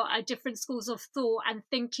we've got different schools of thought and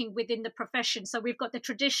thinking within the profession. So we've got the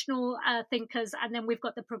traditional thinkers, and then we've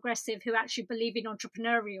got the progressive who actually believe in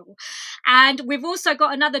entrepreneurial. And we've also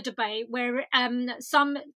got another debate where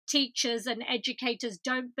some teachers and educators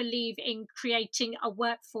don't believe in creating a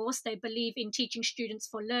workforce. They believe in teaching students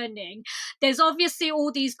for learning. There's obviously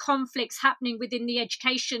all these conflicts happening within the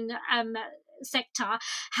education sector.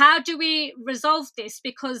 How do we resolve this?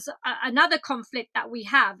 Because another conflict that we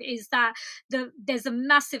have is that there's a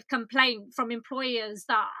massive complaint from employers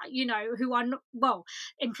that, who are not,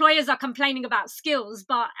 employers are complaining about skills,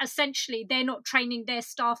 but essentially they're not training their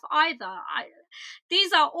staff either.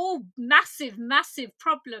 These are all massive, massive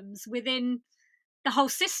problems within the whole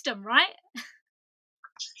system, right?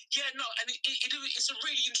 Yeah, no, and it's a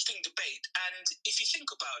really interesting debate. And if you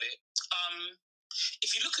think about it,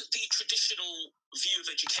 if you look at the traditional view of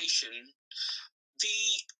education,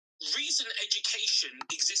 the reason education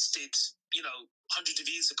existed, hundreds of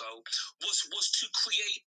years ago, was to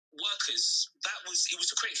create workers. It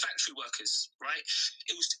was to create factory workers, right?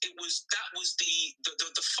 That was the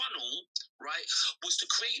funnel, right? Was to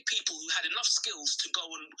create people who had enough skills to go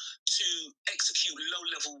on to execute low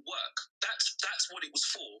level work. That's what it was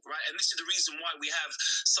for, right? And this is the reason why we have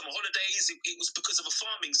summer holidays. It was because of a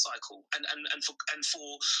farming cycle and for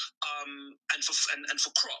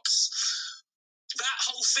crops. That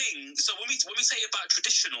whole thing. So when we say about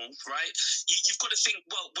traditional, right, you've got to think,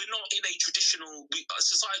 well, we're not in a traditional.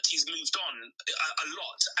 Society's moved on a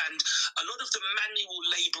lot, and a lot of the manual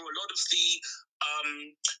labor, a lot of the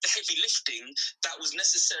heavy lifting that was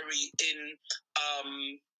necessary in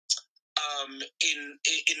in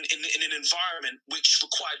an environment which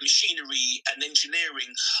required machinery and engineering,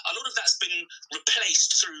 a lot of that's been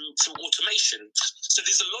replaced through automation. So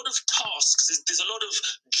there's a lot of tasks, there's a lot of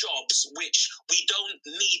jobs which we don't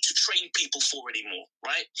need to train people for anymore,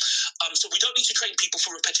 right? So we don't need to train people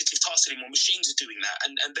for repetitive tasks anymore. Machines are doing that,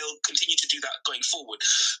 and they'll continue to do that going forward.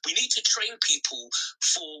 We need to train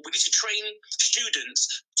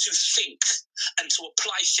students to think and to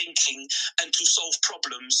apply thinking and to solve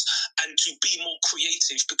problems and to be more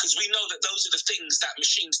creative, because we know that those are the things that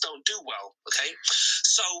machines don't do well, okay?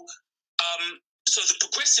 So the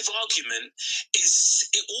progressive argument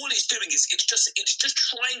all it's doing is it's just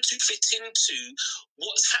trying to fit into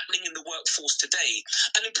what's happening in the workforce today.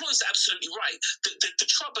 And employers are absolutely right. The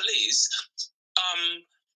trouble is,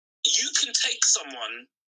 you can take someone.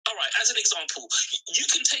 All right, as an example, you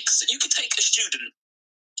can take a student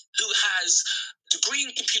who has a degree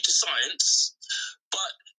in computer science,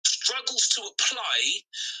 but struggles to apply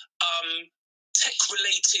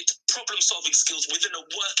tech-related problem-solving skills within a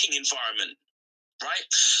working environment, right?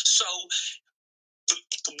 So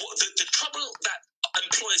the trouble that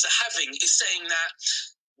employers are having is saying that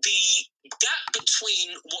the gap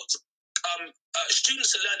between what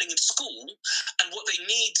students are learning in school and what they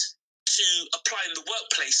need to apply in the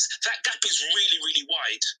workplace, that gap is really, really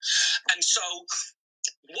wide. And so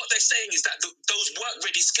what they're saying is that those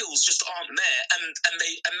work-ready skills just aren't there, and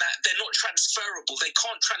that they're not transferable. They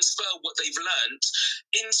can't transfer what they've learned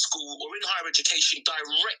in school or in higher education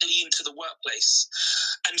directly into the workplace.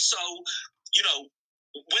 And so,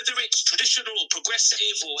 whether it's traditional or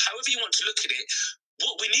progressive or however you want to look at it,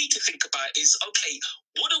 what we need to think about is, okay,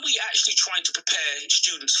 what are we actually trying to prepare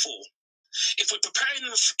students for? If we're preparing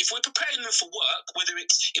them for work, whether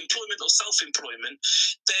it's employment or self-employment,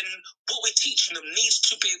 then what we're teaching them needs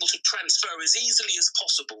to be able to transfer as easily as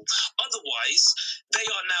possible. Otherwise, they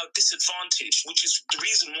are now disadvantaged, which is the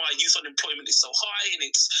reason why youth unemployment is so high, and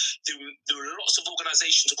there are lots of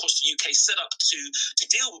organisations across the UK set up to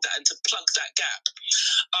deal with that and to plug that gap.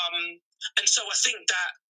 And so I think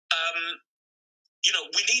that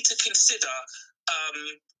we need to consider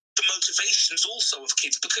the motivations also of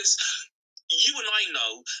kids, because you and I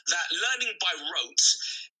know that learning by rote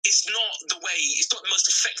is not the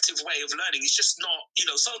most effective way of learning. It's just not,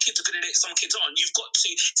 some kids are good at it, some kids aren't.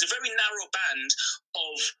 It's a very narrow band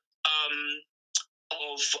of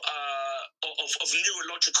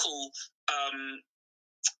neurological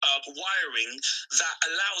wiring that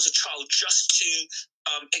allows a child just to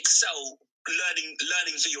excel learning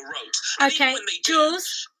via rote. Okay,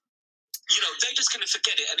 Jules. They're just going to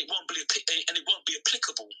forget it, and it won't be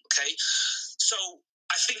applicable. Okay, so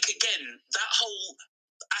I think again that whole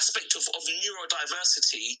aspect of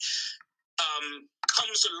neurodiversity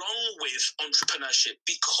comes along with entrepreneurship,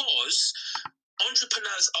 because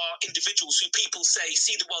entrepreneurs are individuals who people say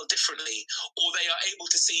see the world differently, or they are able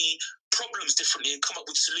to see problems differently and come up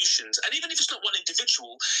with solutions. And even if it's not one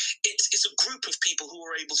individual, it's a group of people who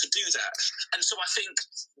are able to do that. And so I think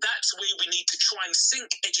that's where we need to try and sync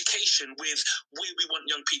education with where we want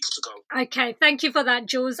young people to go. Okay, thank you for that,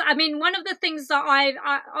 Jules. I mean, one of the things that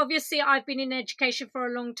I've been in education for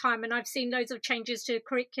a long time, and I've seen loads of changes to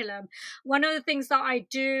curriculum. One of the things that I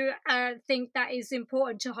do think that is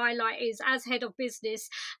important to highlight is, as head of business,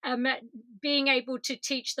 being able to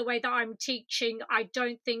teach the way that I'm teaching, I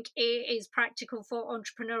don't think it is practical for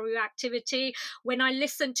entrepreneurial activity. When I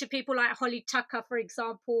listen to people like Holly Tucker, for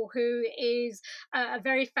example, who is a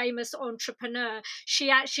very famous entrepreneur, she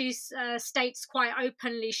actually states quite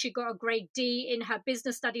openly she got a grade D in her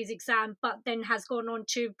business studies exam, but then has gone on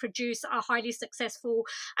to produce a highly successful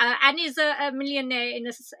and is a millionaire in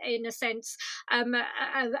a sense, and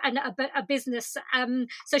a business.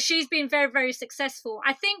 So she's been very, very successful.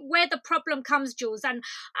 I think where the problem comes, Jules, and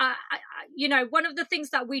one of the things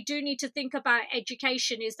that we do need to think about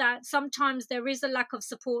education is that sometimes there is a lack of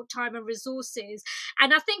support, time and resources.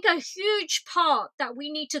 And I think a huge part that we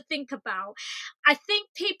need to think about, I think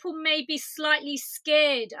people may be slightly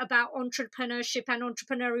scared about entrepreneurship and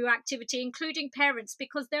entrepreneurial activity, including parents,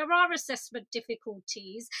 because there are assessment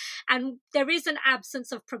difficulties and there is an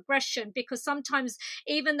absence of progression, because sometimes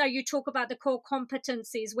even though you talk about the core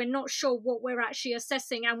competencies, we're not sure what we're actually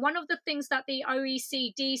assessing. And one of the things that the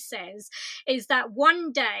OECD says is that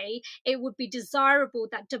one day eventually it would be desirable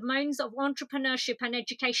that domains of entrepreneurship and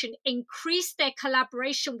education increase their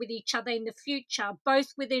collaboration with each other in the future, both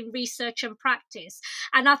within research and practice.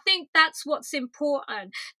 And I think that's what's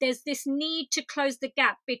important. There's this need to close the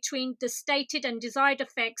gap between the stated and desired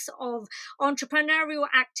effects of entrepreneurial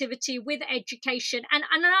activity with education, and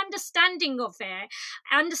an understanding of it,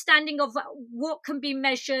 understanding of what can be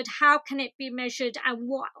measured, how can it be measured, and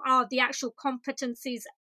what are the actual competencies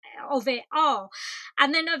of it are.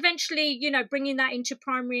 And then eventually, bringing that into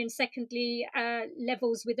primary and secondary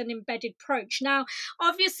levels with an embedded approach. Now,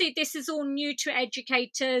 obviously, this is all new to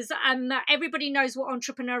educators, and everybody knows what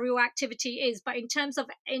entrepreneurial activity is, but in terms of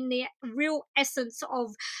in the real essence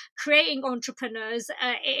of creating entrepreneurs,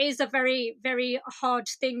 it is a very, very hard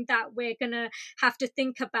thing that we're going to have to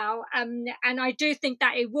think about. And I do think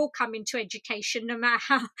that it will come into education, no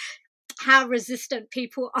matter how resistant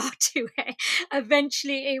people are to it.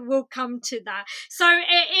 Eventually it will come to that. So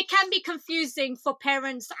it can be confusing for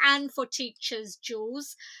parents and for teachers,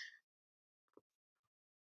 Jules.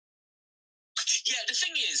 Yeah, the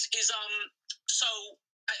thing is so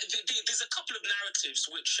there's a couple of narratives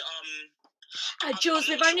which Jules,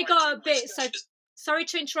 we've only got a bit, so sorry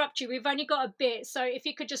to interrupt you, we've only got a bit, so if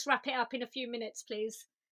you could just wrap it up in a few minutes, please.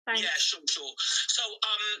 Thanks. Yeah, sure. So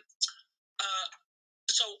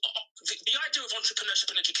the idea of entrepreneurship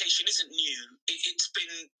and education isn't new. It's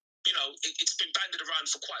been, it's been bandied around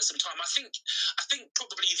for quite some time. I think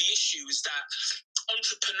probably the issue is that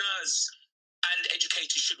entrepreneurs and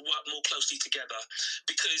educators should work more closely together,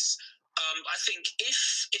 because I think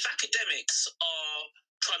if academics are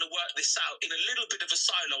trying to work this out in a little bit of a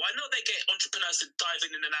silo, I know they get entrepreneurs to dive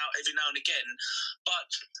in and out every now and again, but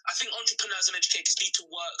I think entrepreneurs and educators need to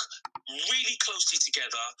work really closely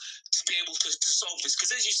together to be able to solve this.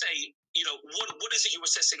 Because as you say, what is it you're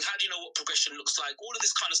assessing? How do you know what progression looks like? All of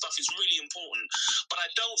this kind of stuff is really important, but I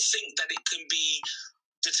don't think that it can be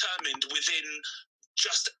determined within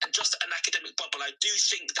just an academic bubble. I do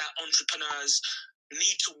think that entrepreneurs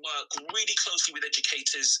need to work really closely with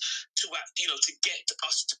educators to get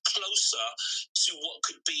us closer to what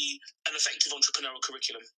could be an effective entrepreneurial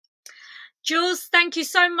curriculum. Jules, thank you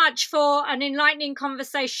so much for an enlightening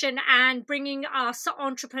conversation and bringing us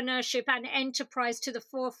entrepreneurship and enterprise to the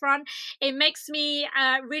forefront. It makes me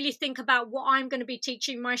really think about what I'm going to be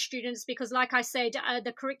teaching my students, because like I said,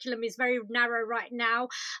 the curriculum is very narrow right now,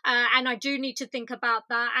 and I do need to think about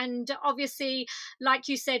that. And obviously, like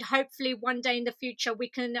you said, hopefully one day in the future we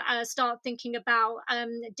can start thinking about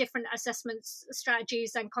different assessment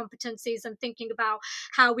strategies and competencies, and thinking about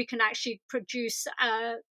how we can actually produce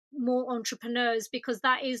more entrepreneurs, because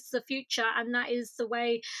that is the future and that is the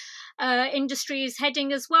way industry is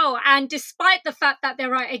heading as well. And despite the fact that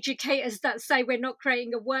there are educators that say we're not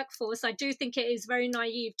creating a workforce, I do think it is very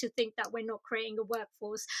naive to think that we're not creating a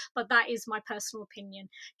workforce, but that is my personal opinion.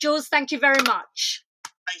 Jules, thank you very much.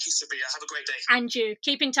 Thank you, Sabia. Have a great day. And you.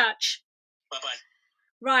 Keep in touch. Bye-bye.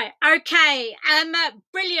 Right, okay.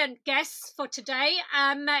 Brilliant guests for today.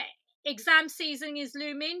 Exam season is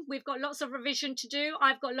looming. We've got lots of revision to do.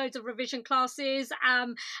 I've got loads of revision classes,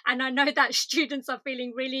 and I know that students are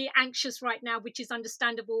feeling really anxious right now, which is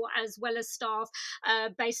understandable, as well as staff,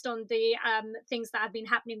 based on the things that have been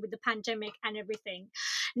happening with the pandemic and everything.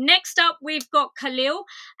 Next up, we've got Khalil.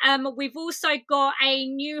 We've also got a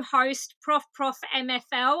new host, Prof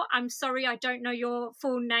MFL. I'm sorry, I don't know your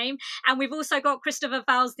full name. And we've also got Christopher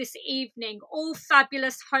Vowles this evening. All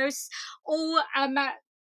fabulous hosts, all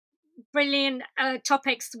brilliant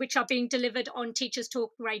topics which are being delivered on Teachers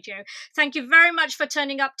Talk Radio. Thank you very much for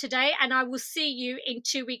turning up today, and I will see you in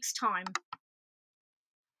 2 weeks' time.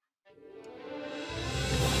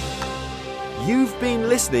 You've been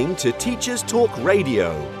listening to Teachers Talk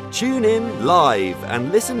Radio. Tune in live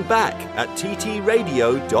and listen back at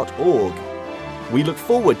ttradio.org. We look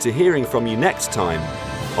forward to hearing from you next time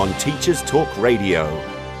on Teachers Talk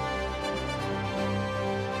Radio.